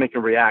basically I'm just making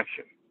a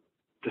reaction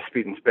to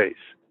speed and space.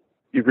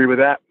 You agree with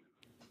that?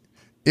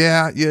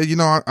 Yeah.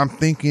 I'm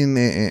thinking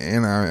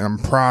and I'm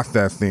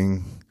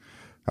processing.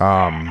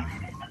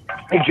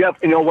 Hey, Geoff,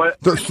 you know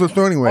what? So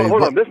anyway.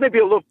 Hold on. This may be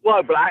a little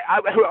flood, but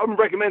I'm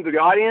recommending to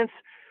the audience,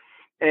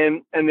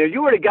 and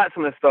you already got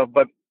some of this stuff,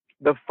 but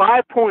the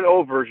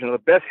 5.0 version of the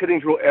best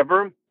hitting drill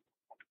ever,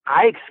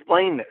 I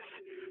explain this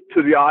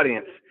to the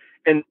audience.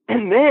 And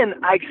then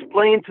I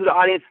explain to the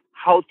audience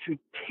how to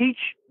teach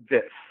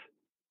this.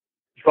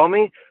 You follow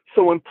me?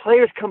 So when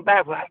players come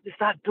back, well, I'm just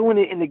not doing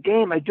it in the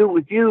game. I do it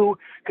with you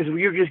because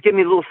you're just giving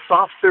me little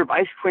soft serve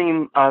ice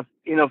cream,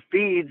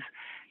 feeds,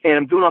 and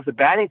I'm doing off the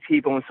batting tee.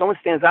 But when someone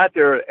stands out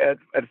there at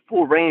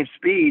full range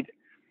speed,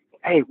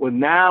 hey, well,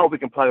 now we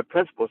can apply the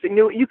principles. And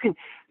you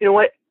know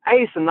what? I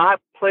used to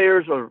knock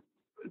players or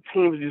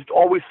teams just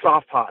always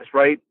soft toss,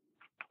 right?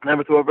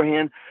 Never throw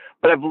overhand.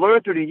 But I've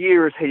learned through the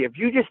years, hey, if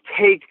you just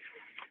take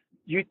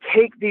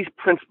these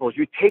principles,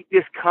 you take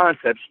these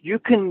concepts, you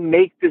can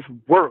make this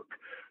work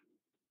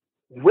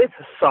with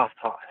a soft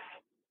toss,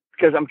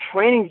 because I'm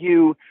training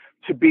you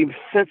to be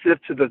sensitive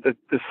to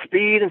the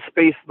speed and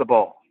space of the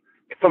ball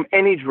from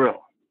any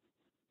drill.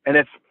 And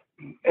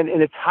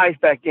it ties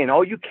back in.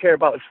 All you care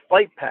about is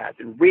flight path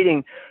and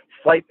reading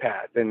flight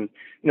path and,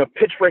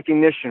 pitch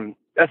recognition.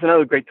 That's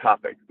another great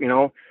topic.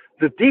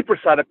 The deeper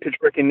side of pitch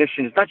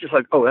recognition is not just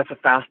like, oh, that's a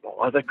fastball,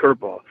 oh, that's a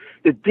curveball.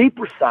 The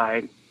deeper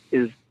side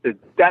is the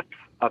depth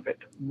of it.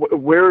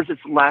 Where is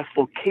its last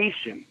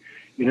location?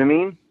 You know what I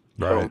mean?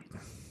 Right.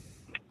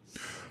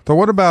 So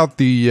what about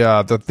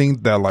the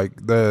things that like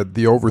the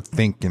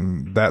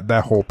overthinking,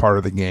 that whole part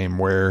of the game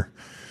where,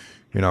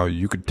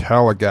 you could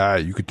tell a guy,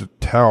 you could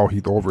tell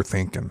he's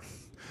overthinking.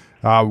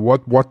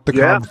 What's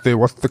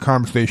the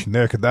conversation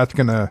there? Because that's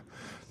gonna,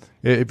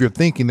 if you're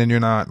thinking, then you're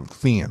not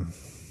seeing.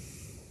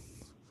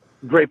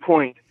 Great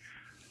point.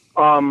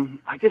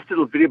 I just did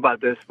a little video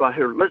about this. But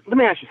here, let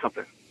me ask you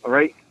something. All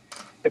right.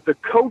 if the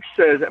coach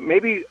says,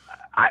 maybe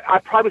I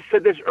probably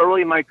said this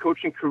early in my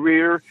coaching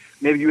career,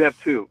 maybe you have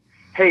too.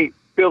 Hey,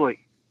 Billy,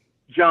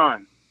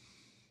 John,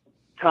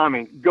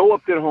 Tommy, go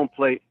up to the home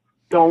plate.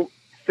 Don't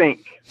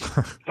think.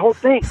 Don't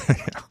think.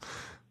 Yeah.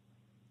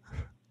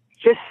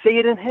 Just see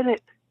it and hit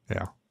it.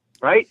 Yeah.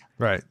 Right?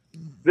 Right.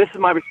 This is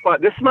my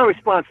response. This is my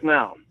response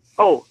now.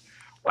 Oh,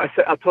 I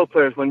told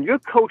players, when your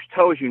coach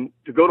tells you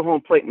to go to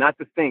home plate, not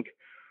to think,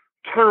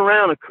 turn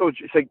around and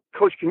say,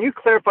 Coach, can you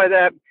clarify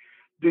that?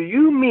 Do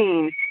you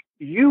mean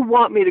you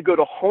want me to go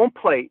to home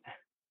plate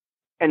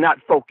and not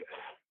focus?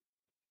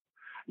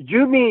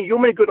 You mean you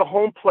want me to go to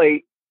home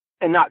plate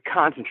and not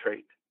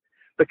concentrate?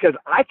 Because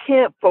I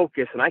can't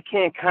focus and I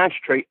can't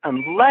concentrate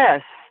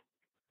unless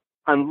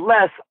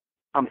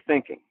I'm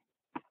thinking,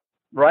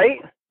 right?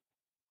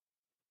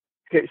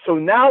 Okay, so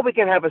now we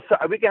can have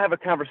a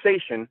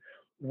conversation.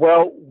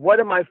 Well, what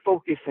am I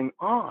focusing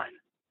on?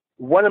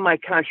 What am I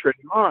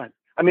concentrating on?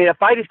 I mean,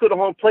 if I just go to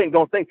home plate and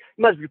don't think,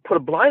 you must put a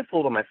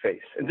blindfold on my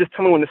face and just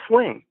tell me when to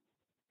swing.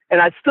 And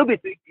I'd still be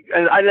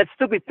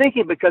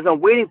thinking because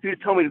I'm waiting for you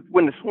to tell me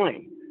when to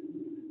swing.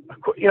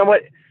 You know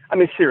what? I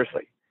mean,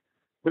 seriously,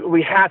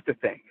 we have to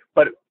think.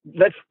 But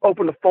let's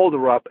open the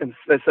folder up and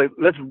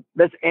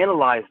let's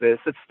analyze this.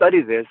 Let's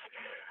study this,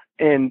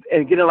 and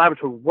get in a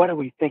laboratory. What are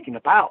we thinking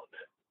about?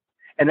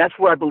 And that's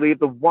where I believe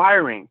the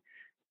wiring.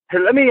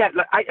 Here,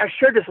 I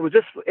shared this. I was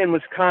just in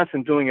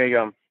Wisconsin doing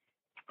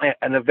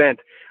an event,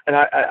 and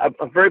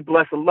I'm very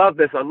blessed. I love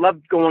this. I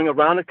love going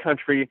around the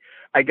country.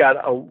 I got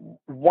a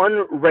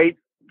one rate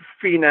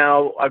fee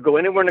now. I go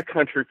anywhere in the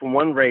country for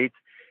one rate,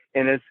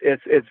 and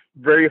it's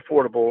very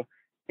affordable.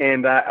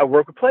 And I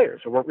work with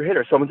players. I work with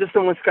hitters. So I'm just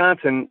in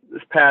Wisconsin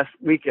this past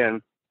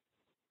weekend,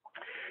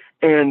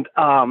 and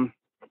I'm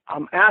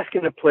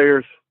asking the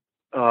players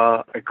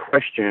a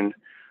question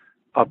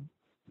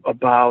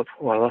about.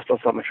 Well, I lost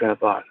my train of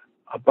thought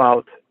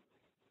about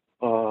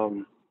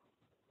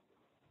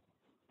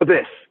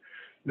this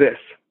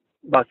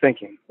about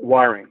thinking,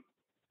 wiring.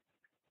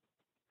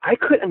 I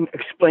couldn't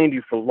explain to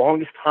you for the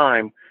longest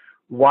time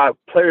why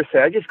players say,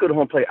 I just go to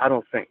home plate, I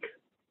don't think.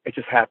 It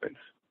just happens.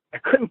 I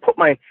couldn't put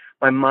my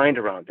mind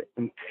around it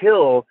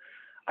until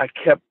I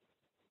kept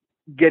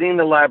getting in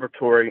the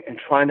laboratory and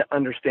trying to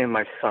understand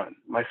my son.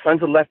 My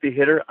son's a lefty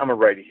hitter. I'm a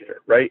righty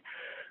hitter, right?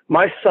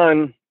 My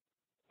son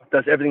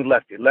does everything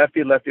lefty,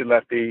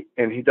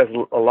 and he does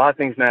a lot of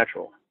things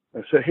natural.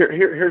 And so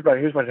here's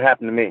what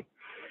happened to me.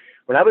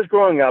 When I was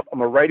growing up,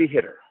 I'm a righty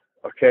hitter,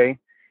 okay?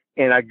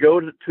 And I go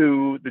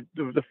to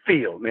the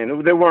field,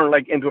 man. They weren't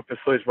like indoor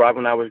facilities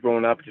when I was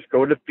growing up. Just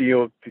go to the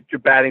field, pick your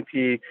batting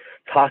tee,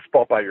 toss the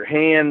ball by your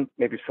hand.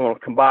 Maybe someone will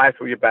come by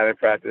for your batting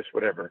practice,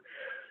 whatever.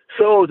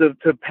 So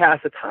to pass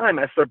the time,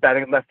 I started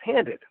batting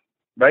left-handed,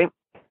 right?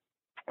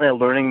 And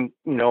learning,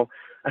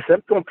 I said,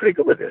 I'm doing pretty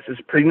good with this. It's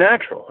pretty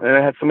natural. And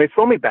I had somebody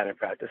throw me batting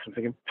practice. I'm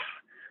thinking,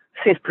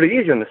 seems pretty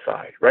easy on the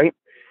side, right?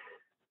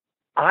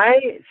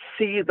 I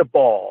see the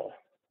ball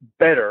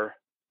better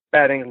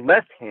batting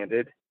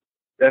left-handed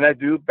than I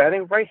do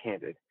batting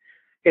right-handed.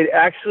 It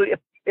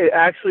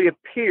actually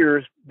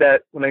appears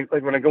that when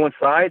I go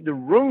inside, the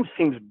room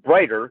seems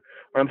brighter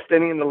when I'm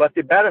standing in the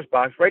lefty batter's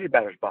box, righty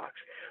batter's box.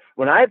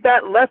 When I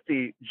bat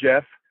lefty,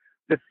 Geoff,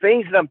 the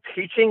things that I'm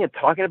teaching and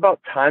talking about,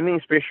 timing,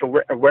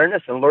 spatial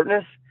awareness, and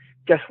alertness,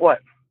 guess what?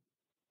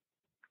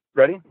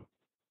 Ready?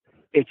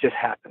 It just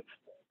happens.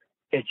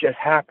 It just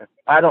happens.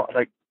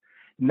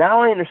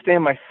 Now I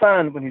understand my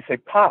son when he say,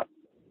 Pop,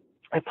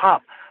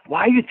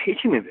 why are you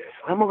teaching me this?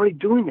 I'm already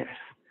doing this.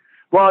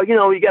 Well,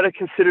 you got to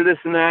consider this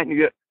and that.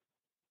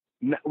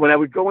 And when I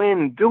would go in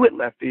and do it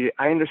lefty,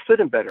 I understood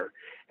him better.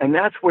 And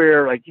that's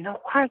where, you know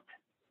what?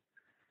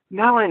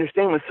 Now I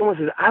understand when someone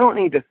says, I don't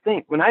need to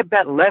think. When I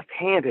bat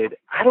left-handed,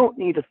 I don't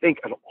need to think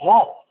at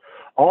all.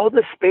 All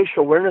the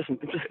spatial awareness,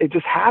 it's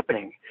just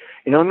happening.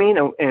 You know what I mean?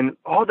 And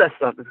all that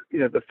stuff,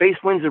 the face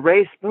wins the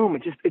race, boom,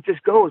 it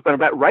just goes. But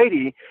about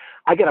righty,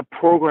 I got to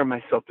program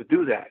myself to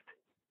do that.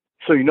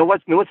 So you know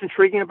what's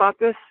intriguing about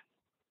this?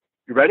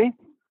 You ready?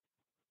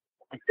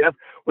 Geoff,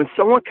 when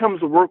someone comes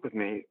to work with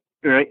me,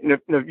 right, and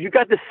if you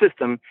got this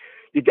system,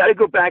 you got to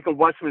go back and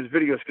watch some of his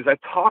videos because I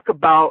talk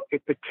about a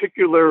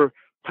particular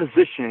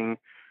positioning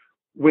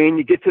when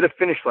you get to the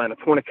finish line, a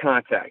point of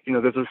contact.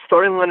 There's a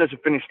starting line, there's a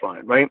finish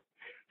line, right?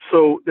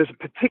 So there's a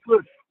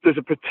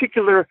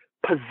particular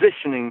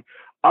positioning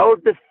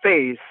of the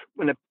face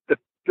when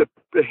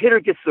the hitter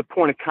gets to the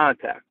point of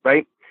contact,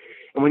 right?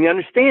 And when you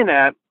understand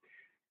that,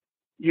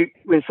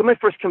 when somebody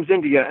first comes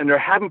into you and they're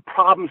having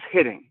problems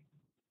hitting,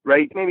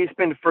 right? Maybe you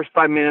spend the first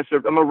 5 minutes, or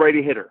I'm a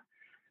righty hitter.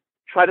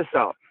 Try this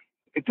out.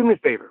 Do me a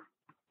favor.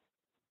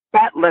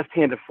 Bat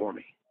left-handed for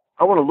me.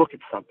 I want to look at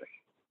something.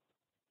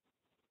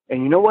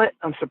 And you know what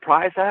I'm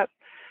surprised at?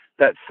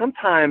 That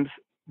sometimes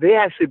they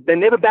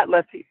never bat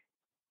lefty.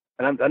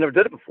 And I never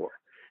did it before.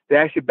 They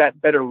actually bat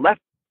better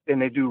left than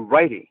they do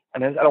righty.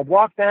 And as I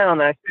walk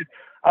down,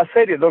 I'll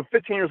say to you, they're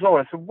 15 years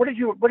old. I said, what did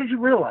you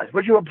realize?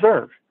 What did you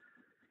observe?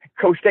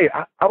 Coach Dave,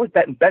 I was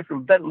batting better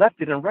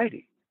lefty than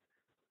righty.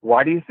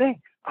 Why do you think?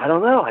 I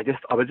don't know.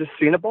 I was just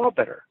seeing the ball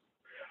better.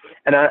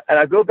 And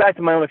I go back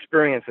to my own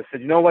experience. I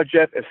said, you know what,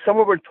 Geoff? If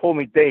someone would have told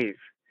me, Dave,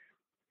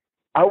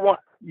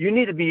 you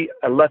need to be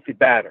a lefty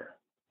batter.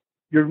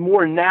 You're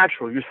more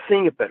natural. You're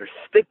seeing it better.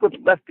 Stick with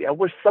lefty. I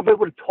wish somebody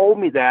would have told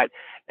me that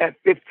at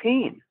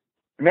 15.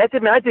 I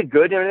mean, I did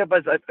good,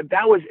 but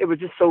it was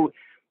just so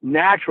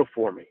natural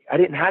for me. I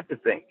didn't have to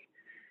think.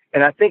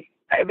 And I think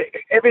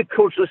every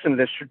coach listening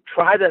to this should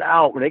try that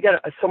out when they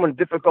get someone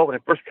difficult when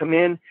they first come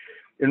in.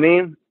 You know what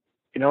I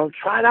mean?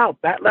 Try it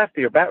out. Bat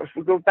lefty or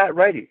go bat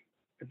righty.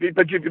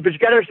 But you got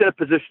to understand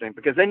the positioning,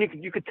 because then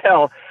you could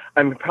tell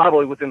I'm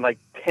probably within like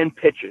 10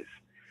 pitches.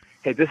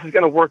 Hey, this is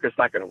going to work. Or it's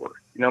not going to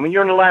work.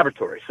 You're in a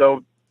laboratory,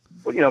 so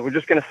we're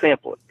just going to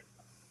sample it.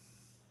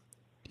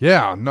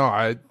 Yeah, no,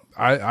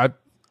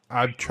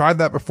 I've tried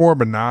that before,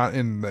 but not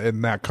in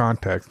that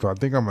context. So I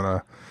think I'm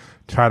gonna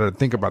try to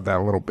think about that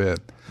a little bit.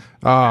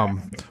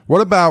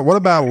 What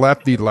about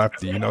lefty?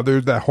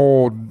 There's that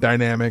whole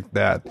dynamic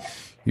that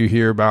you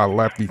hear about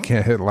lefty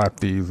can't hit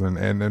lefties,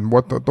 and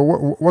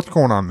what's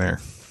going on there?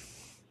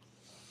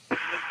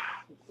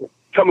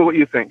 Tell me what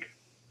you think.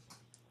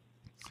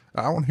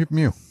 I want to hear from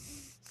you.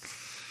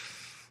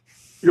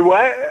 You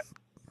what?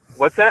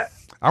 What's that?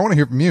 I want to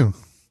hear from you.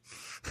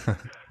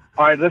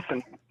 All right,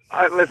 listen.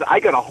 I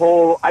got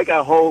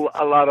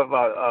a lot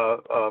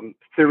of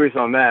theories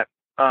on that.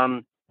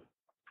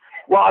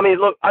 Well, I mean,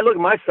 I look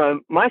at my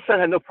son. My son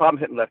had no problem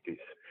hitting lefties.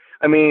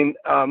 I mean,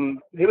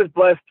 he was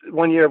blessed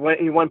one year when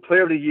he won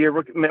Player of the Year,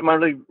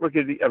 minor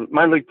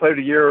league Player of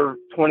the Year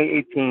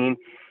 2018.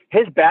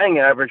 His batting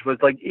average was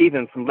like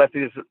even from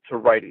lefties to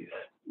righties.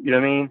 You know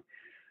what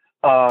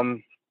I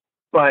mean?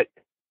 But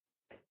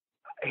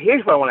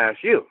here's what I want to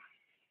ask you.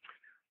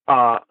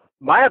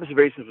 My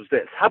observations was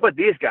this. How about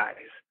these guys?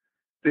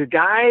 The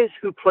guys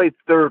who play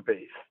third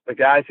base, the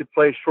guys who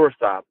play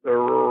shortstop, they're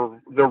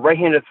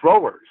right-handed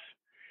throwers,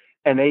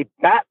 and they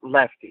bat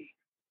lefty.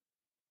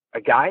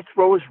 A guy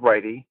throws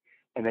righty,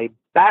 and they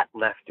bat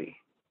lefty.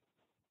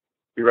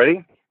 You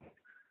ready?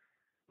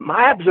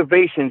 My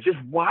observation, just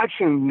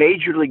watching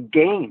major league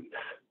games,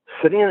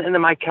 sitting into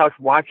my couch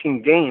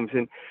watching games,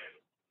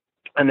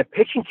 and the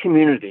pitching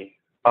community,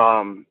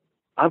 I'm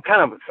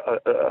kind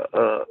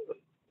of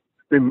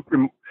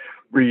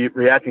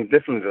reacting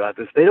differently to that.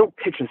 They don't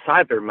pitch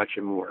inside very much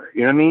anymore.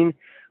 You know what I mean?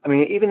 I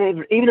mean, even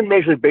in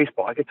Major League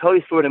Baseball, I could tell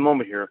you a story in a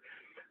moment here.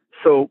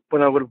 So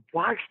when I would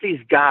watch these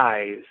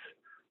guys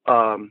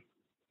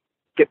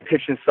get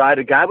pitched inside,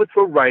 a guy would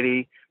throw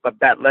righty but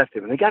bat lefty.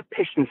 When they got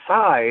pitched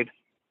inside,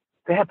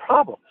 they had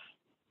problems.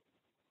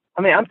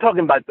 I mean, I'm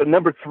talking about the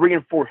number 3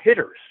 and 4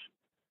 hitters,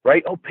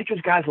 right? Oh,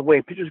 pitchers guys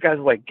away.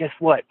 Guess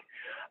what?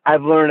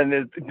 I've learned,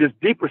 and there's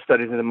deeper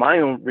studies into my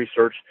own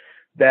research,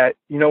 that,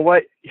 you know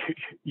what,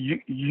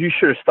 you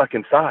should have stuck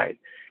inside,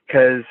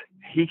 because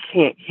he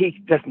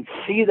doesn't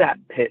see that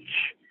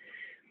pitch.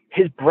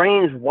 His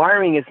brain's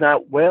wiring is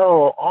not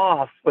well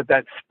off with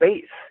that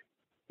space.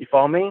 You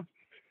follow me?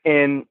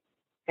 And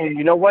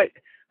you know what?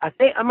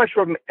 I'm not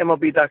sure if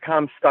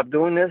MLB.com stopped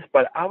doing this,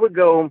 but I would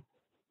go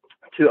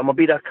to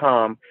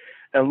MLB.com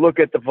and look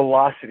at the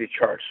velocity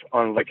charts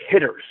on like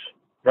hitters,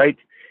 right?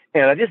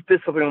 And I just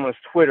did something on his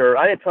Twitter.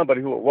 I didn't tell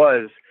anybody who it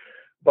was,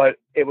 but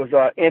it was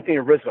Anthony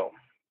Rizzo.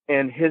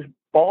 And his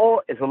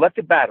ball is a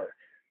lefty batter.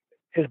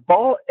 His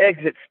ball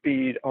exit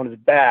speed on his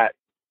bat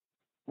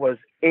was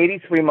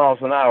 83 miles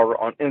an hour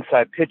on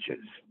inside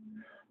pitches.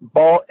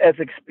 Ball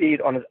exit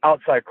speed on his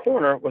outside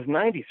corner was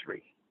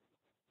 93.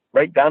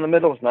 Right down the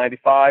middle was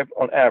 95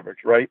 on average,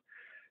 right?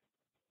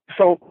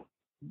 So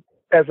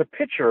as a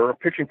pitcher or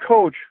pitching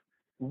coach,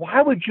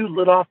 why would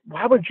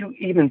you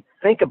even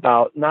think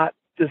about not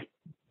just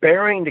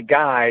burying the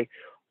guy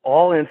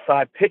all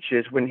inside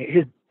pitches when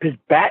his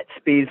bat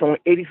speed is only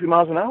 83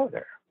 miles an hour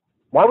there?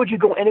 Why would you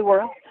go anywhere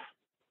else?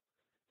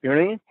 You know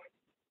what I mean?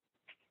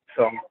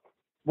 So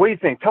what do you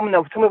think? Tell me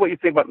what you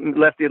think about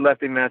lefty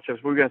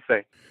matchups. What are you going to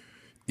say?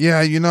 Yeah,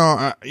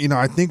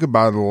 I think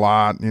about it a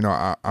lot.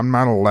 I'm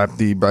not a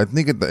lefty, but I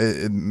think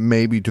it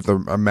may be just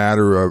a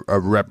matter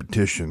of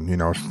repetition.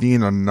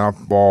 Seeing enough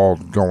balls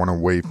going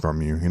away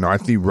from you. I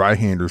see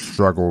right-handers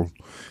struggle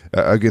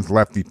against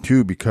lefty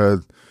too,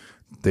 because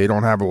they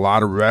don't have a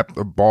lot of reps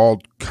of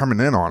balls coming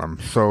in on them.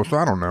 So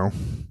I don't know.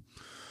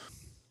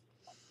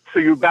 So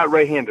you're about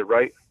right-handed,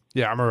 right?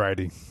 Yeah, I'm a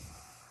righty.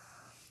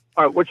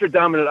 All right. What's your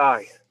dominant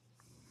eye?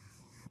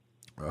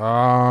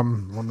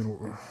 Let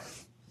me.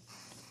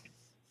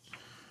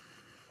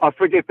 I'll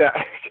forget that.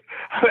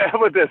 How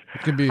about this?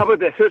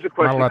 Here's a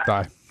question. My left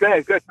eye. Go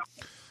ahead.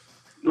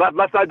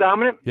 Left eye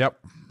dominant? Yep.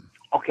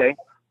 Okay.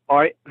 All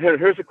right.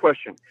 Here's a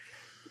question.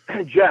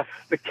 Geoff,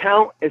 the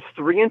count is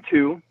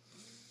 3-2,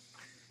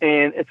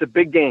 and it's a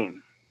big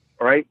game.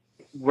 All right.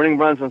 Winning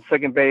runs on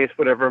second base,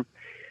 whatever.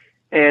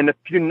 And if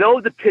you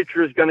know the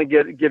pitcher is going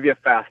to give you a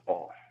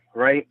fastball,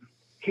 right?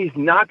 He's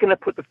not going to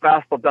put the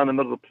fastball down the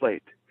middle of the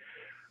plate.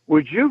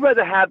 Would you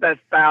rather have that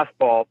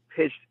fastball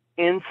pitched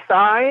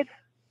inside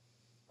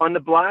on the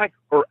black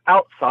or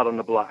outside on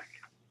the black?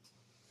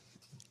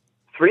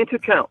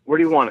 3-2 count. Where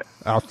do you want it?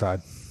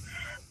 Outside.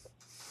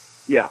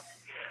 Yeah.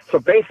 So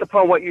based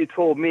upon what you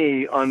told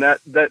me on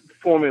that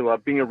formula,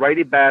 being a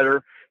righty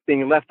batter,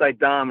 being left-eye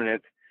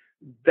dominant,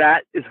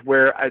 that is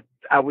where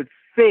I would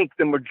think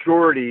the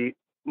majority,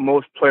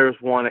 most players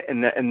want it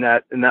in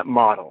that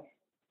model,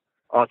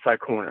 outside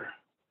corner,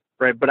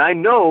 right? But I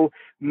know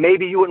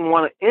maybe you wouldn't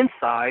want it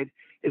inside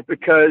is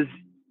because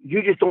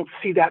you just don't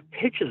see that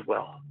pitch as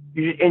well.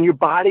 And your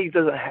body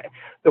doesn't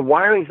the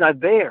wiring's not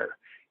there.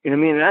 You know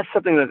what I mean? And that's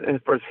something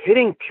that for us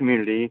hitting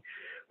community,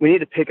 we need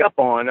to pick up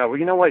on.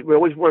 You know what? We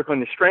always work on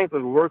the strength,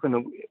 but we work on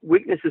the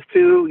weaknesses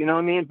too. You know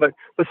what I mean? But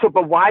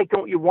why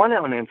don't you want it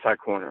on the inside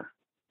corner?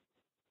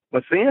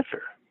 What's the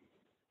answer?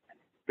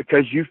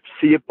 Because you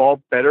see a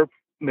ball better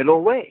middle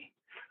away.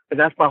 And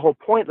that's my whole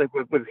point. Like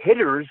with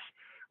hitters,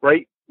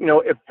 right? You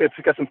know, if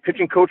you got some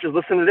pitching coaches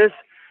listen to this,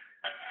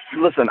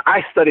 listen,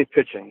 I studied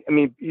pitching. I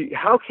mean,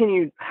 how can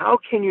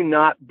you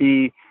not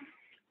be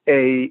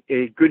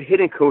a good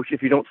hitting coach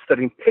if you don't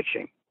study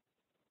pitching,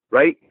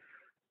 right?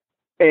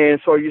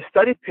 And so you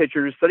study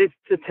pitchers, study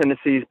the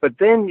tendencies, but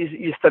then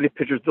you study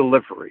pitchers'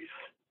 deliveries,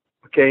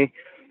 okay?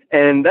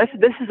 And this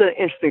is an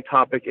interesting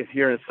topic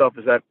here in itself.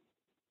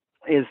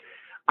 Is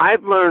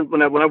I've learned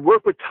when I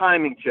work with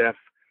timing, Geoff,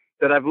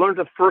 that I've learned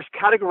to first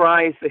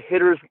categorize the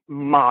hitter's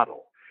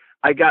model.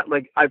 I've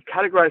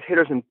categorized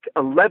hitters in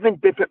 11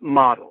 different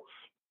models,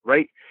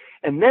 right?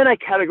 And then I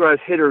categorize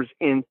hitters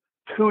in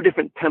 2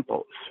 different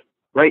tempos,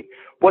 right?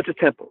 What's a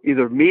tempo?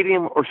 Either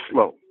medium or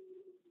slow,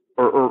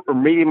 or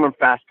medium or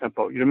fast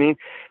tempo, you know what I mean?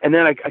 And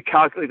then I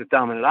calculate the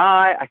dominant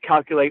eye. I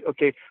calculate,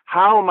 okay,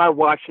 how am I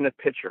watching the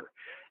pitcher?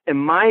 In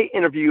my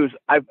interviews,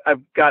 I've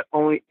got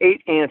only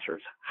 8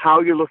 answers.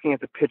 How you're looking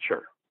at the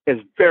pitcher is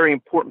very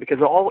important because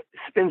it all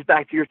spins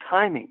back to your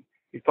timing.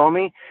 You follow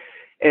me?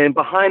 And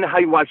behind how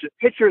you watch the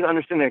pitcher is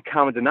understanding a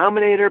common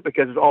denominator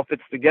because it all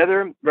fits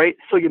together, right?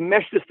 So you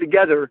mesh this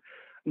together.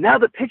 Now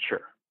the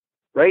pitcher,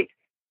 right?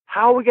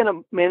 How are we going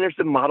to manage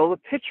to model the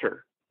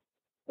pitcher?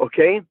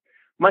 Okay.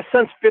 My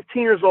son's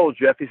 15 years old,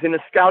 Geoff. He's in a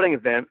scouting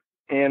event,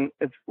 and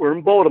we're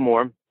in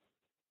Baltimore,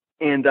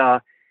 and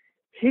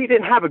he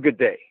didn't have a good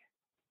day,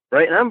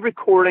 right? And I'm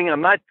recording. I'm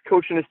not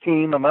coaching his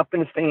team. I'm up in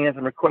the stands.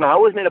 I'm recording. I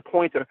always made a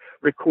point to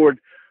record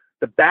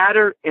the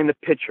batter and the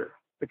pitcher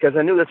because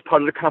I knew that's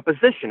part of the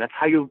composition. That's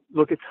how you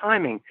look at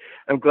timing.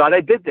 I'm glad I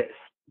did this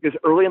because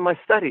early in my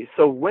studies.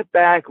 So went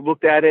back,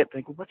 looked at it,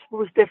 think, what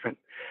was different?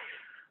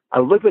 I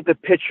looked at the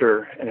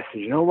pitcher, and I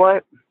said, you know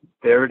what?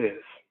 There it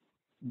is.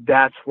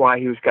 That's why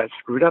he got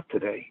screwed up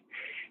today.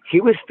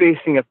 He was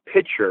facing a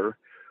pitcher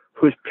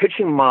whose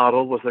pitching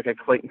model was like a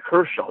Clayton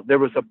Kershaw. There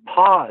was a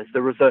pause.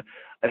 There was a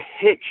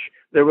hitch.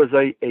 There was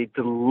a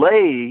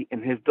delay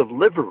in his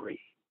delivery.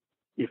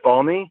 You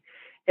follow me?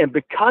 And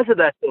because of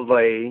that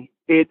delay,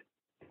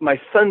 my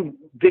son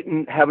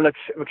didn't have enough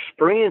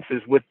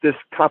experiences with this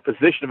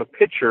composition of a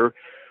pitcher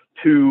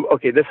to,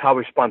 okay, this is how I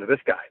respond to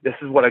this guy. This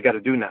is what I got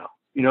to do now.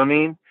 You know what I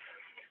mean?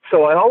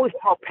 So I always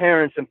tell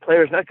parents and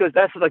players, and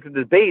that's like the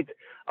debate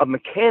of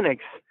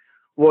mechanics.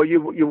 Well,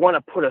 you want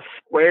to put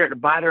the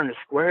batter in a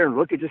square and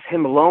look at just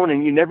him alone,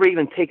 and you never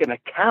even take an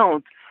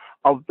account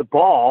of the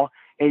ball,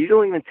 and you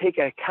don't even take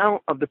an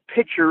account of the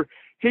pitcher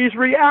he's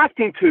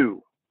reacting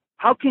to.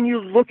 How can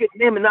you look at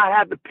him and not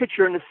have the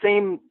pitcher in the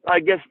same, I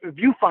guess,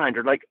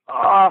 viewfinder? Like,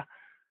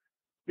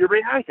 you're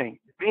reacting.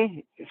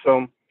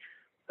 So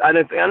I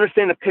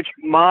understand the pitch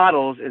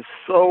models is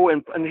so,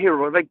 and here,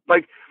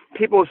 like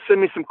people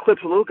send me some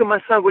clips. Well, look at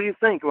my son. What do you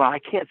think? Well, I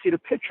can't see the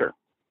pitcher.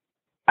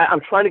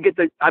 I'm trying to get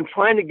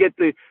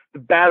the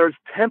batter's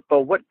tempo.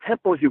 What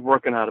tempo is he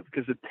working out of?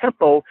 Because the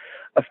tempo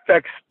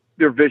affects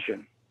their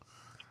vision.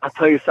 I'll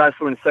tell you size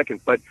for in a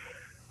second. But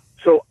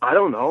so I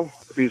don't know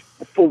if he's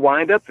full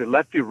windup, the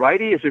lefty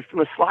righty, is he from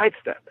a slide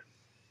step?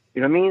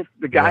 You know what I mean?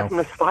 The guy from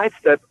a slide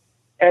step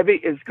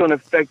is going to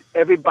affect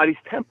everybody's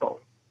tempo.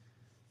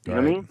 You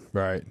know what I mean?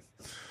 Right.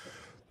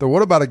 So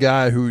what about a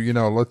guy who,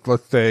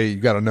 let's say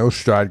you got a no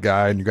stride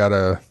guy and you got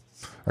a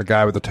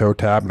guy with a toe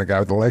tap and a guy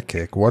with a leg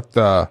kick. What's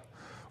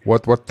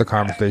the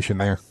conversation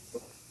there?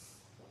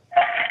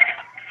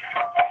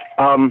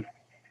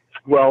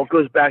 Well, it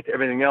goes back to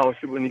everything else.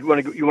 When you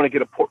want to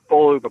get a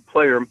portfolio of a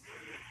player,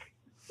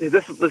 when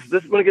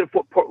I get a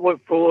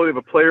portfolio of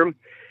a player,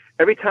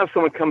 every time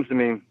someone comes to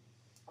me,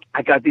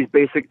 I got these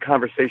basic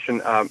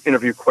conversation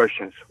interview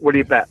questions. What do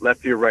you bat,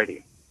 lefty or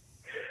righty?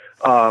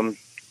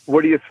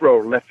 What do you throw,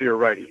 lefty or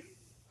righty?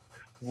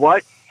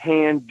 What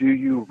hand do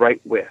you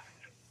write with?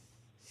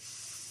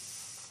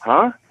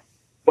 Huh?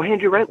 What hand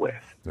do you write with?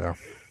 Yeah.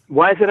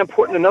 Why is it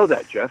important to know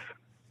that, Geoff?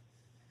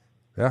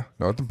 Yeah,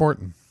 no, it's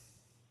important.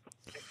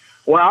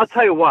 Well, I'll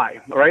tell you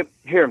why. All right,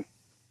 here,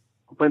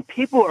 when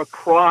people are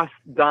cross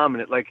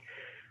dominant, like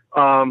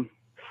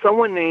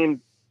someone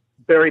named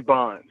Barry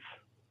Bonds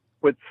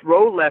would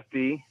throw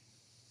lefty,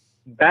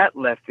 bat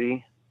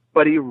lefty,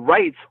 but he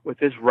writes with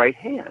his right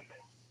hand.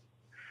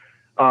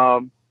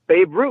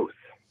 Babe Ruth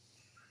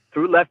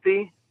threw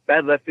lefty,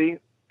 bat lefty,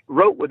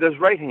 wrote with his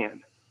right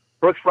hand.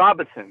 Brooks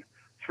Robinson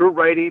threw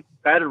righty,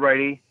 batted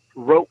righty,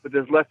 wrote with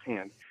his left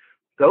hand.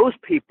 Those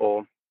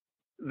people,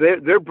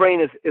 their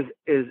brain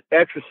is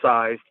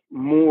exercised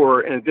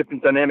more in a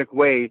different dynamic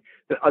way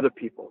than other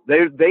people.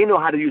 They know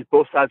how to use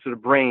both sides of the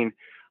brain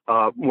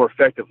more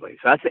effectively.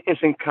 So that's an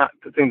interesting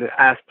thing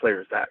to ask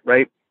players that,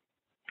 right?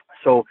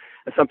 So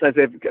sometimes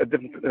they have a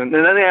different, and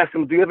then they ask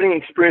them, do you have any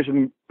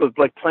experience with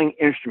like playing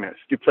instruments?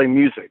 Do you play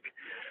music?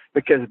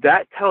 Because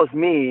that tells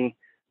me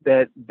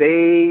that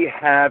they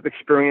have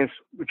experience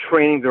with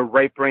training their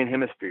right brain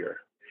hemisphere.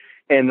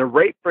 And the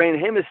right brain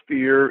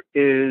hemisphere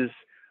is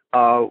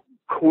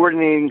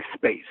coordinating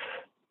space.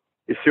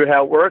 You see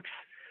how it works?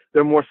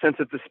 They're more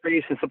sensitive to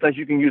space, and sometimes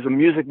you can use a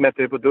music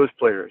method with those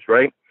players,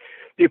 right?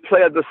 Do you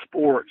play other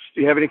sports?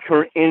 Do you have any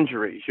current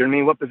injuries? You know what I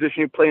mean? What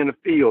position you play in the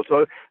field?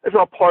 So that's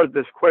all part of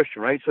this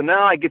question, right? So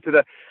now I get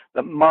to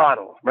the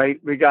model, right?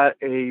 We got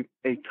a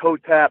toe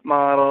tap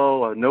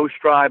model, a no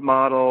stride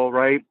model,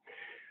 right?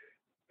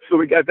 So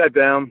we got that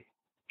down.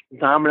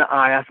 Dominant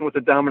eye, ask them what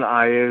the dominant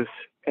eye is.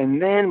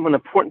 And then one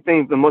important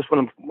thing, the most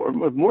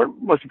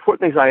important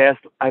things I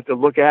have to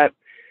look at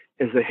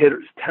is the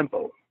hitter's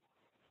tempo.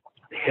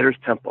 The hitter's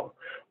tempo.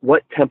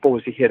 What tempo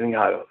was he hitting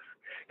out of?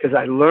 Because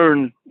I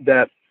learned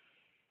that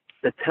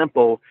the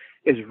tempo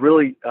is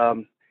really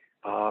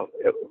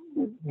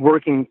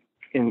working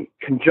in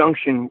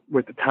conjunction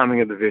with the timing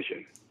of the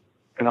vision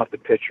and off the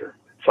pitcher.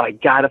 So I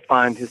got to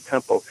find his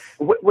tempo.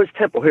 What's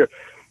tempo? Here,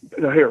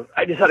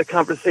 I just had a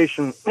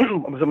conversation. I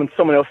was on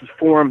someone else's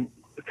forum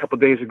a couple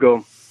of days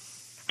ago.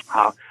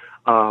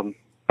 And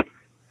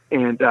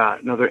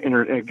another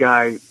internet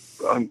guy,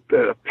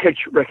 a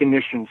pitch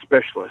recognition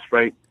specialist,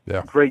 right?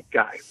 Yeah. Great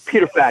guy.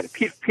 Peter Fatty,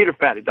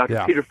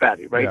 Dr. Peter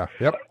Fatty, right? Yeah.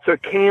 Yep. So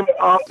it came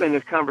up in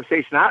this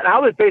conversation. I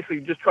was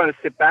basically just trying to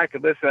sit back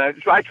and listen.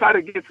 I try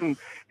to get some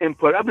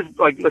input. I was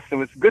like,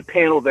 listen, it's a good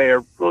panel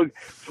there, really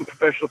some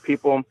professional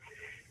people.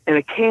 And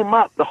it came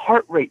up, the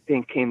heart rate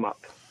thing came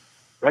up,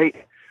 right?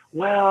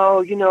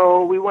 Well,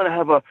 we want to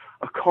have a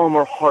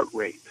calmer heart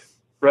rate.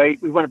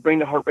 Right? We want to bring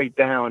the heart rate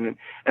down.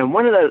 And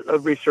one of the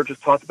researchers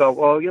talked about,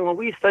 well,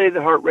 we study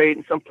the heart rate,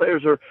 and some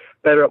players are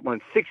better at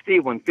 160,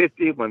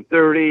 150,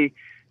 130,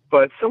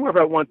 but somewhere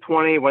about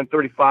 120,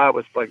 135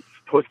 was like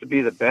supposed to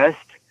be the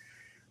best.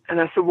 And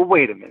I said, well,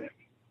 wait a minute.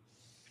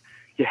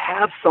 You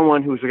have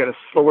someone who's got a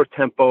slower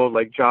tempo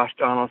like Josh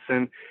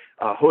Donaldson,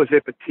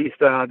 Jose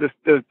Bautista.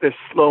 They're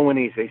slow and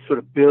easy. They sort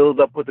of build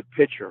up with the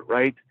pitcher,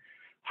 right?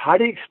 How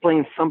do you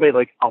explain somebody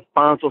like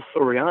Alfonso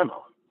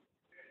Soriano?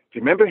 Do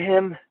you remember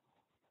him?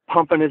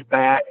 Pumping his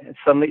bat and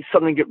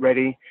suddenly get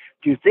ready.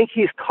 Do you think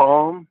he's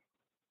calm?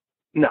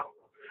 No.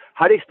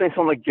 How do you explain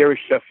someone like Gary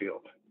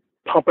Sheffield?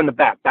 Pumping the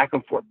bat back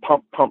and forth,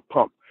 pump, pump,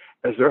 pump.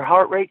 Is their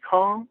heart rate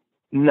calm?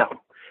 No.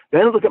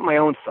 Then look at my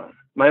own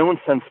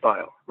son's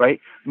style,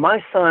 right?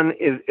 My son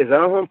is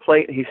on home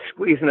plate and he's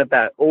squeezing the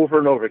bat over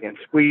and over again.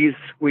 Squeeze,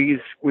 squeeze,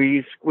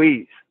 squeeze,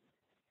 squeeze.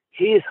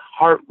 His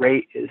heart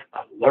rate is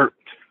alert.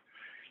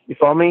 You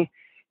follow me?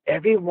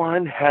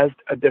 Everyone has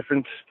a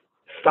different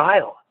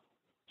style.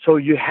 So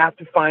you have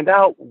to find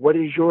out, what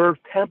is your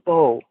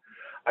tempo?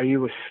 Are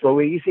you a slow,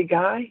 easy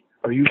guy?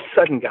 Are you a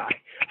sudden guy?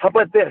 How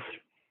about this?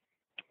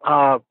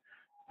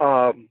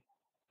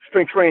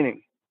 Spring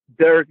training,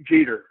 Derek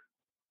Jeter.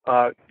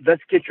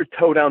 Let's get your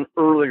toe down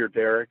earlier,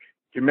 Derek.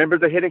 Do you remember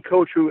the hitting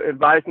coach who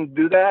advised him to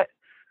do that?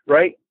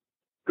 Right?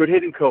 Good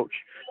hitting coach.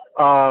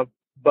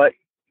 But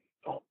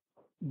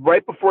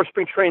right before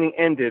spring training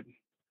ended,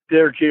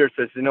 Derek Jeter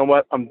says, you know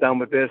what? I'm done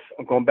with this.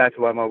 I'm going back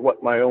to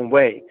my own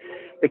way.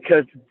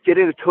 Because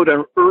getting the toe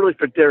down early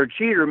for Derek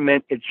Jeter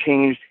meant it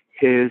changed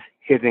his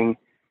hitting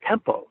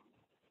tempo.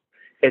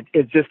 It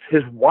just,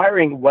 his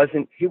wiring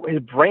wasn't, his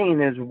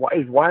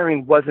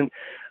wiring wasn't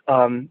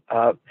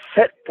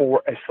set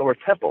for a slower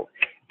tempo.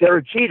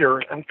 Derek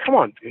Jeter, come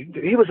on,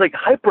 he was like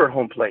hyper at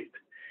home plate.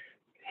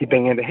 He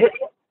began to hit.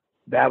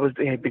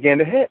 He began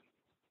to hit.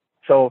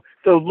 So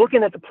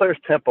looking at the player's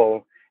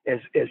tempo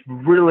is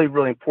really,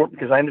 really important,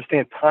 because I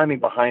understand timing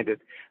behind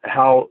it and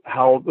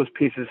how those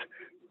pieces,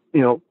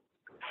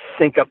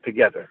 sync up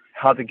together.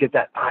 How to get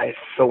that eye is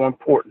so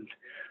important,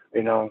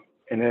 and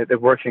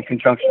it works in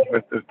conjunction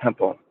with the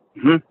tempo.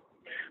 Mm-hmm.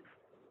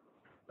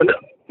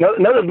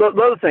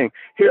 Another thing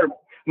here.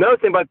 Another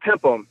thing about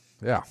tempo.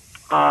 Yeah.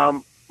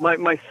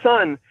 My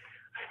son,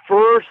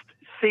 first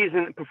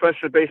season in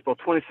professional baseball,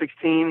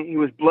 2016. He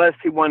was blessed.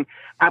 He won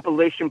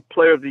Appalachian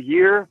Player of the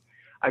Year.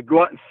 I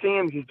go out and see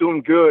him. He's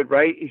doing good,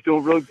 right? He's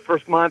doing really good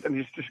first month, and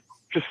he's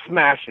just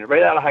smashing it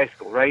right out of high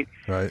school, right?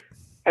 Right.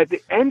 At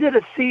the end of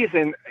the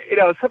season,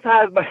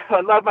 sometimes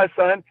I love my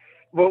son,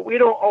 but we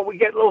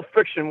get a little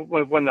friction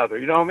with one another.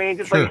 You know what I mean?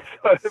 Just sure.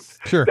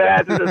 Like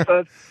dads and their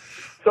sons.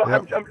 So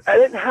yep. I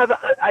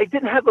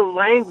didn't have the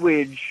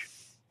language,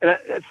 and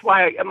that's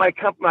why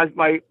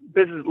my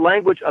business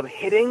language of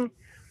hitting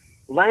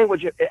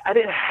language. I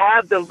didn't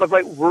have the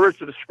right words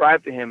to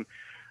describe to him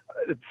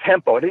the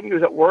tempo. I didn't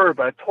use that word,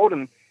 but I told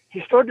him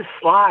he started to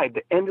slide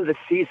the end of the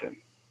season,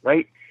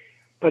 right?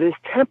 But his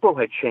tempo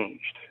had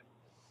changed.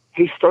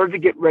 He started to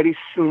get ready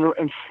sooner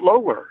and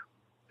slower.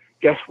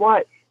 Guess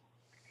what?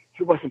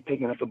 He wasn't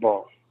picking up the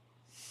ball.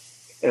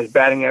 His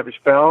batting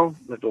average fell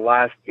with the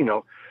last,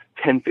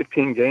 10,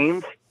 15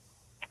 games.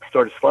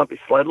 started to slump. He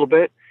slid a little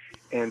bit,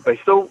 but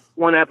he still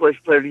won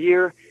Appalachian Player of the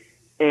Year.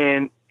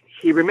 And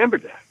he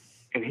remembered that.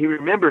 And he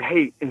remembered,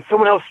 hey, and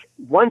someone else,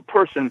 one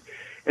person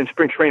in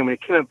spring training,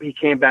 when he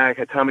came back,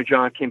 Tommy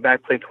John came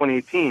back, played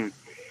 2018.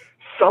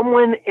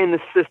 Someone in the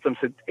system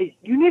said, hey,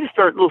 you need to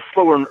start a little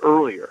slower and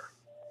earlier.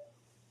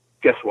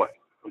 Guess what?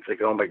 I'm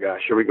thinking, oh my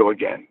gosh, here we go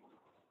again,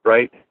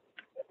 right?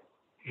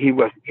 He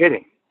wasn't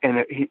hitting. And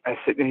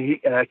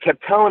I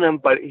kept telling him,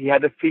 but he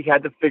had to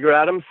figure it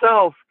out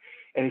himself.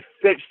 And he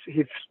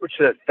switched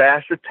to that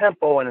faster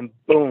tempo, and then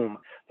boom,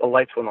 the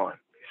lights went on.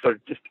 So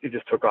it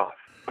just took off.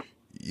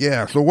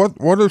 Yeah. So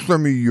what are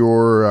some of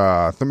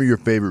your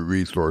favorite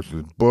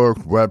resources,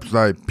 books,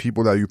 website,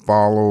 people that you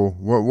follow?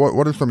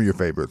 What are some of your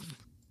favorites?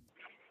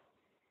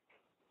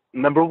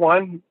 Number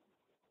one,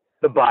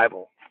 the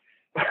Bible.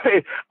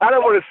 I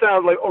don't want to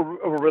sound like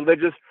over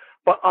religious,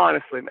 but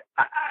honestly,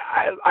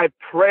 I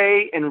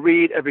pray and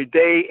read every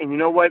day. And you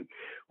know what?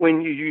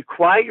 When you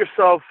quiet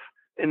yourself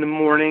in the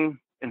morning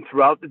and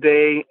throughout the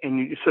day, and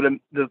you sort of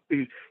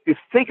you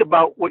think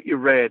about what you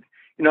read.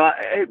 You know,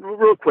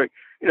 real quick.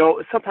 You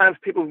know, sometimes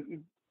people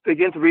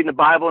begin to read in the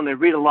Bible and they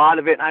read a lot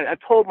of it. And I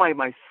told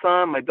my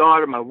son, my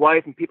daughter, my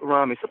wife, and people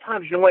around me,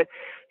 sometimes, you know what,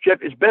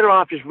 Geoff, it's better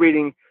off just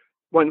reading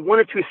one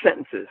or two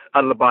sentences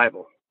out of the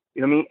Bible.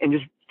 You know what I mean? And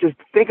just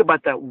think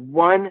about that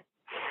one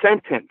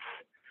sentence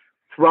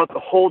throughout the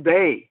whole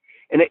day.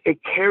 And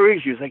it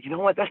carries you. It's like, you know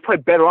what, that's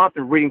probably better off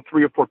than reading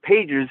 3 or 4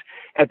 pages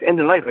at the end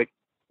of the night. Like,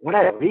 what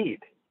did I read?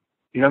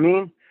 You know what I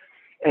mean?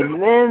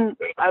 And then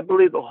I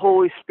believe the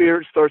Holy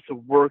Spirit starts to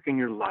work in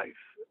your life.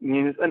 I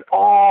mean, it's in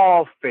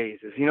all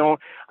phases. You know,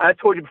 I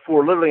told you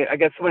before, literally, I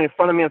got somebody in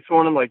front of me and so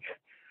on. I'm like,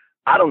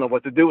 I don't know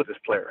what to do with this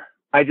player.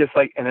 I just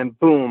and then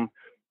boom,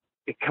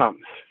 it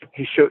comes.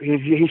 He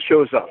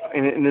shows up,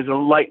 and there's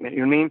enlightenment.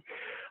 You know what I mean?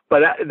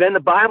 But then the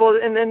Bible,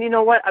 and then you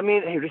know what? I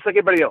mean, just like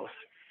everybody else,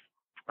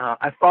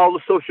 I follow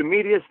the social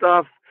media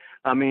stuff.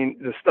 I mean,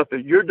 the stuff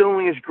that you're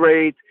doing is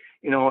great.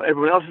 You know,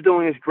 everyone else is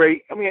doing is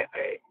great. I mean,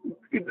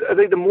 I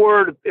think the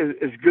more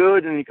is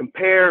good, and you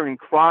compare and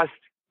cross,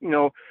 you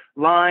know,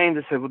 lines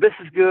and say, well, this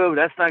is good,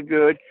 that's not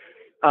good.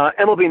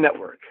 MLB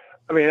Network.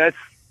 I mean,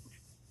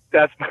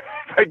 that's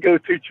my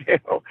go-to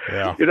channel.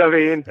 Yeah. You know what I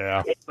mean?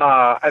 Yeah.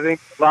 I think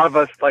a lot of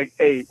us like,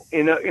 hey,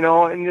 you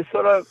know, and you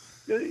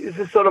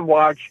just sort of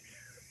watch.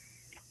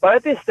 But I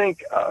just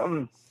think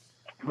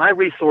my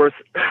resource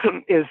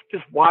is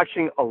just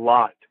watching a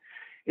lot.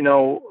 You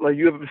know, like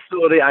you have a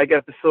facility, I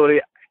got a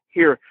facility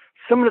here.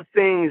 Some of the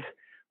things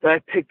that I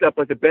picked up,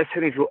 like the best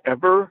hitting drill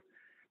ever,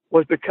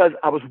 was because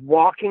I was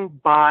walking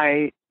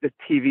by the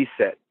TV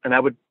set and I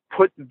would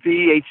put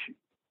VH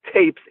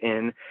tapes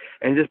in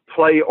and just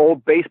play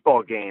old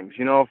baseball games,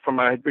 you know,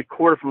 I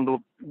recorded from the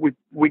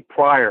week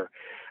prior.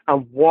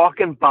 I'm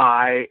walking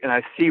by and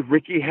I see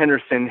Ricky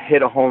Henderson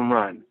hit a home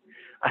run.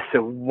 I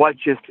said, what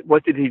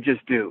did he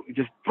just do? He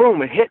just,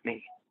 boom, it hit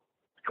me.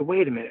 I go,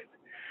 wait a minute.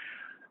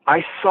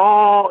 I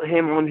saw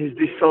him on his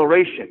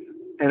deceleration.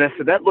 And I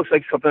said, that looks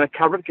like something that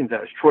Cal Ripken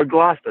does. Troy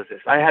Gloss does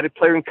this. I had a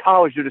player in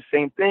college do the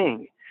same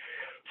thing.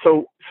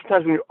 So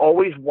sometimes when you're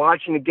always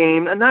watching the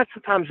game, and not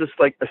sometimes just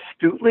like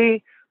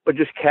astutely, but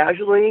just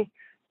casually,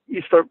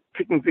 you start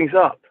picking things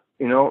up,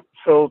 you know?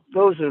 So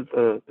those are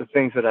the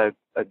things that I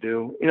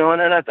do, you know,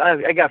 and then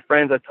I got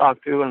friends I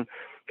talk to and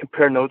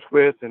compare notes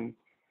with,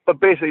 but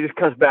basically it just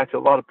comes back to a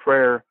lot of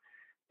prayer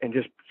and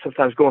just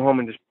sometimes going home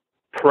and just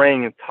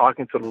praying and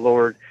talking to the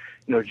Lord,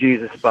 you know,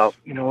 Jesus, about,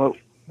 you know,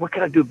 what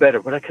can I do better?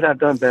 What could I have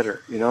done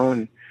better? You know,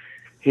 and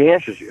he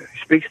answers you. He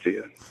speaks to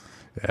you.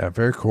 Yeah,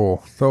 very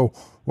cool. So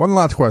one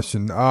last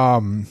question.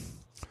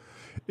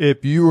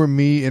 If you were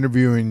me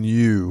interviewing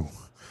you,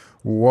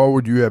 what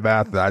would you have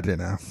asked that I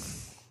didn't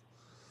ask?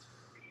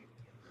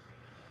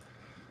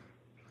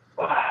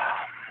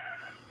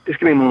 Just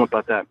give me a moment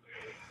about that.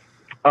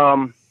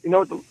 You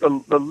know,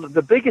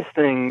 the biggest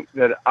thing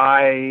that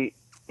I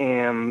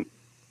am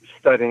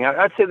studying,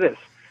 I'd say this.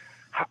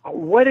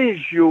 What is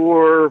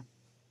your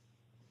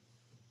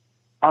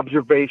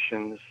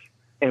observations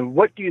and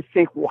what do you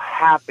think will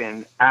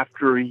happen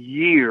after a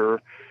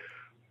year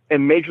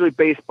in Major League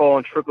Baseball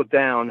and trickle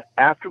down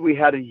after we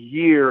had a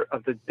year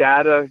of the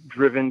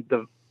data-driven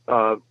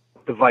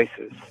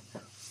devices?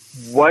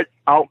 What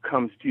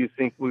outcomes do you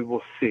think we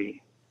will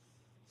see?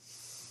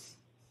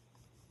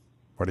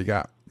 What do you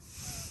got?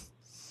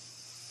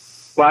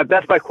 Well,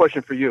 that's my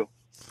question for you.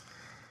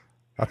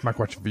 That's my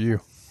question for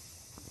you.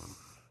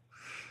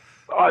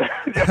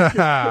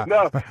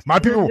 No, my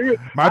people.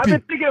 I've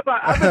been thinking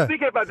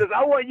about this.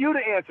 I want you to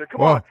answer.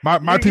 Come on.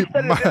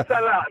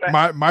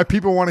 My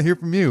people want to hear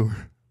from you.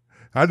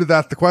 I did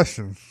ask the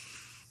question.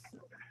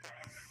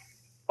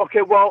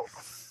 Okay, well,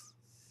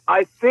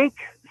 I think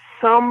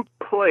some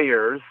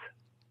players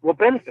will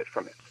benefit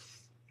from it.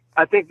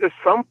 I think there's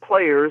some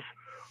players,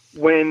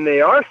 when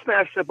they are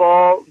smashing the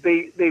ball,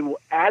 they will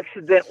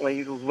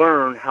accidentally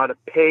learn how to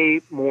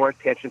pay more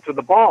attention to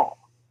the ball.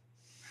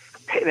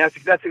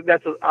 That's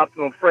an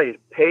optimal phrase.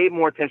 Pay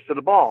more attention to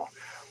the ball.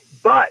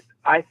 But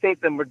I think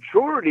the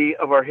majority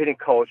of our hitting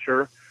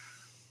culture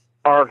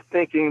are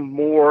thinking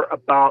more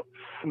about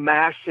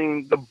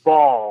smashing the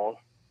ball,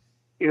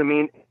 you know what I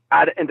mean,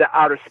 out into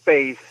outer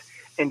space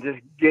and just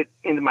get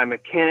into my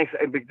mechanics.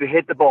 To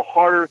hit the ball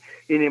harder,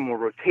 you need more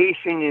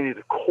rotation, you need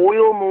to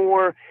coil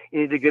more,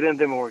 you need to get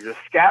into more your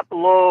scap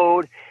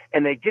load,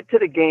 and they get to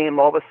the game,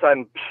 all of a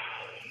sudden,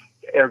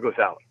 air goes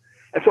out.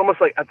 It's almost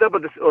like, I thought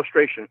about this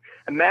illustration.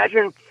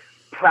 Imagine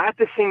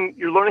practicing,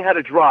 you're learning how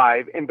to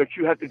drive, but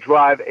you have to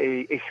drive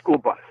a school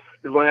bus.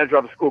 You're learning how to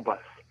drive a school bus.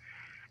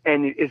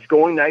 And it's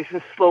going nice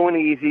and slow and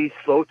easy,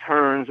 slow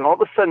turns, and all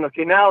of a sudden,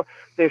 okay, now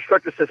the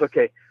instructor says,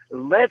 okay,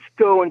 let's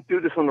go and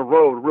do this on the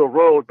road, real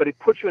road, but he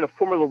puts you in a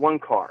Formula One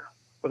car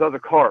with other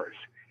cars,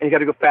 and you got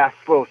to go fast,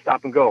 slow,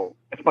 stop and go.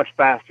 It's much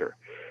faster.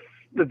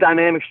 The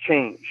dynamics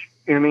change,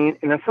 you know what I mean?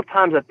 And then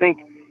sometimes I think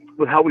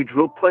with how we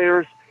drill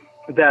players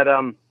that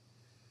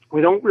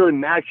we don't really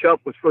match up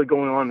what's really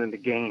going on in the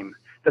game.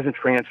 It doesn't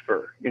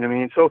transfer, you know what I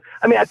mean? So,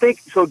 I think,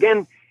 so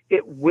again,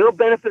 it will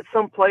benefit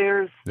some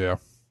players. Yeah.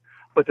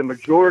 But the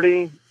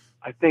majority,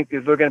 I think,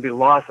 they're going to be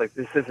lost. Like,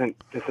 this isn't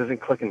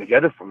clicking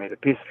together for me. The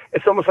piece.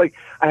 It's almost like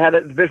I had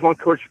a Division I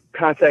coach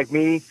contact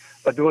me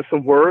about doing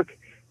some work,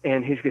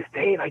 and he goes,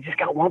 "Dave, I just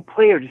got one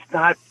player. It's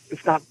not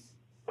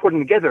putting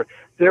together.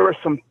 There are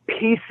some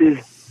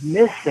pieces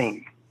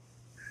missing."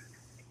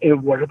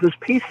 And what are those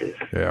pieces?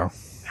 Yeah.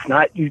 It's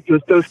not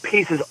those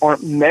pieces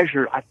aren't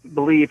measured, I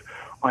believe,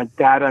 on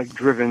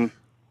data-driven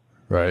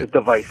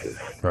devices.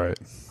 Right.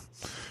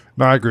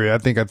 No, I agree. I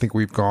think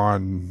we've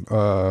gone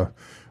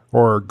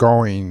or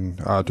going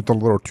just a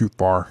little too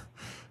far.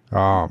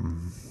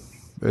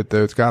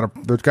 There's got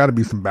to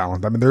be some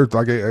balance. I mean, there's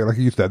like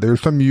you said, there's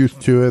some use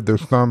to it.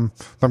 There's some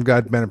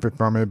guys benefit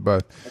from it,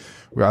 but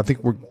I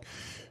think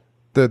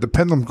the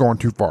pendulum's going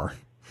too far,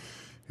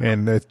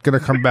 and it's gonna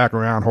come back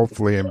around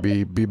hopefully and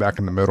be back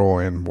in the middle,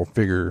 and we'll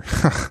figure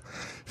out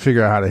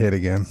how to hit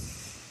again.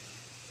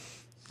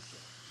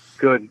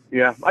 Good.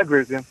 Yeah, I agree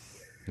with you.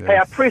 Yeah. Hey,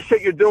 I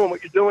appreciate you doing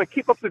what you're doing.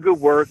 Keep up the good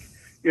work.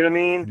 You know what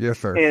I mean? Yes,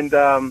 sir. And,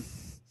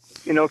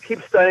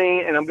 keep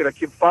studying, and I'm going to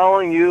keep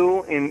following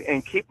you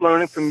and keep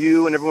learning from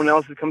you and everyone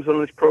else that comes on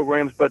these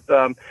programs. But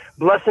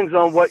blessings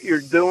on what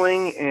you're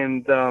doing,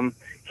 and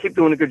keep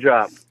doing a good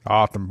job.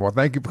 Awesome. Well,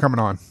 thank you for coming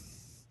on.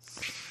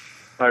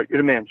 All right. You're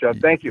the man, Jeff.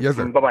 Thank you. Yes,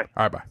 sir. Bye-bye. All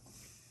right, bye.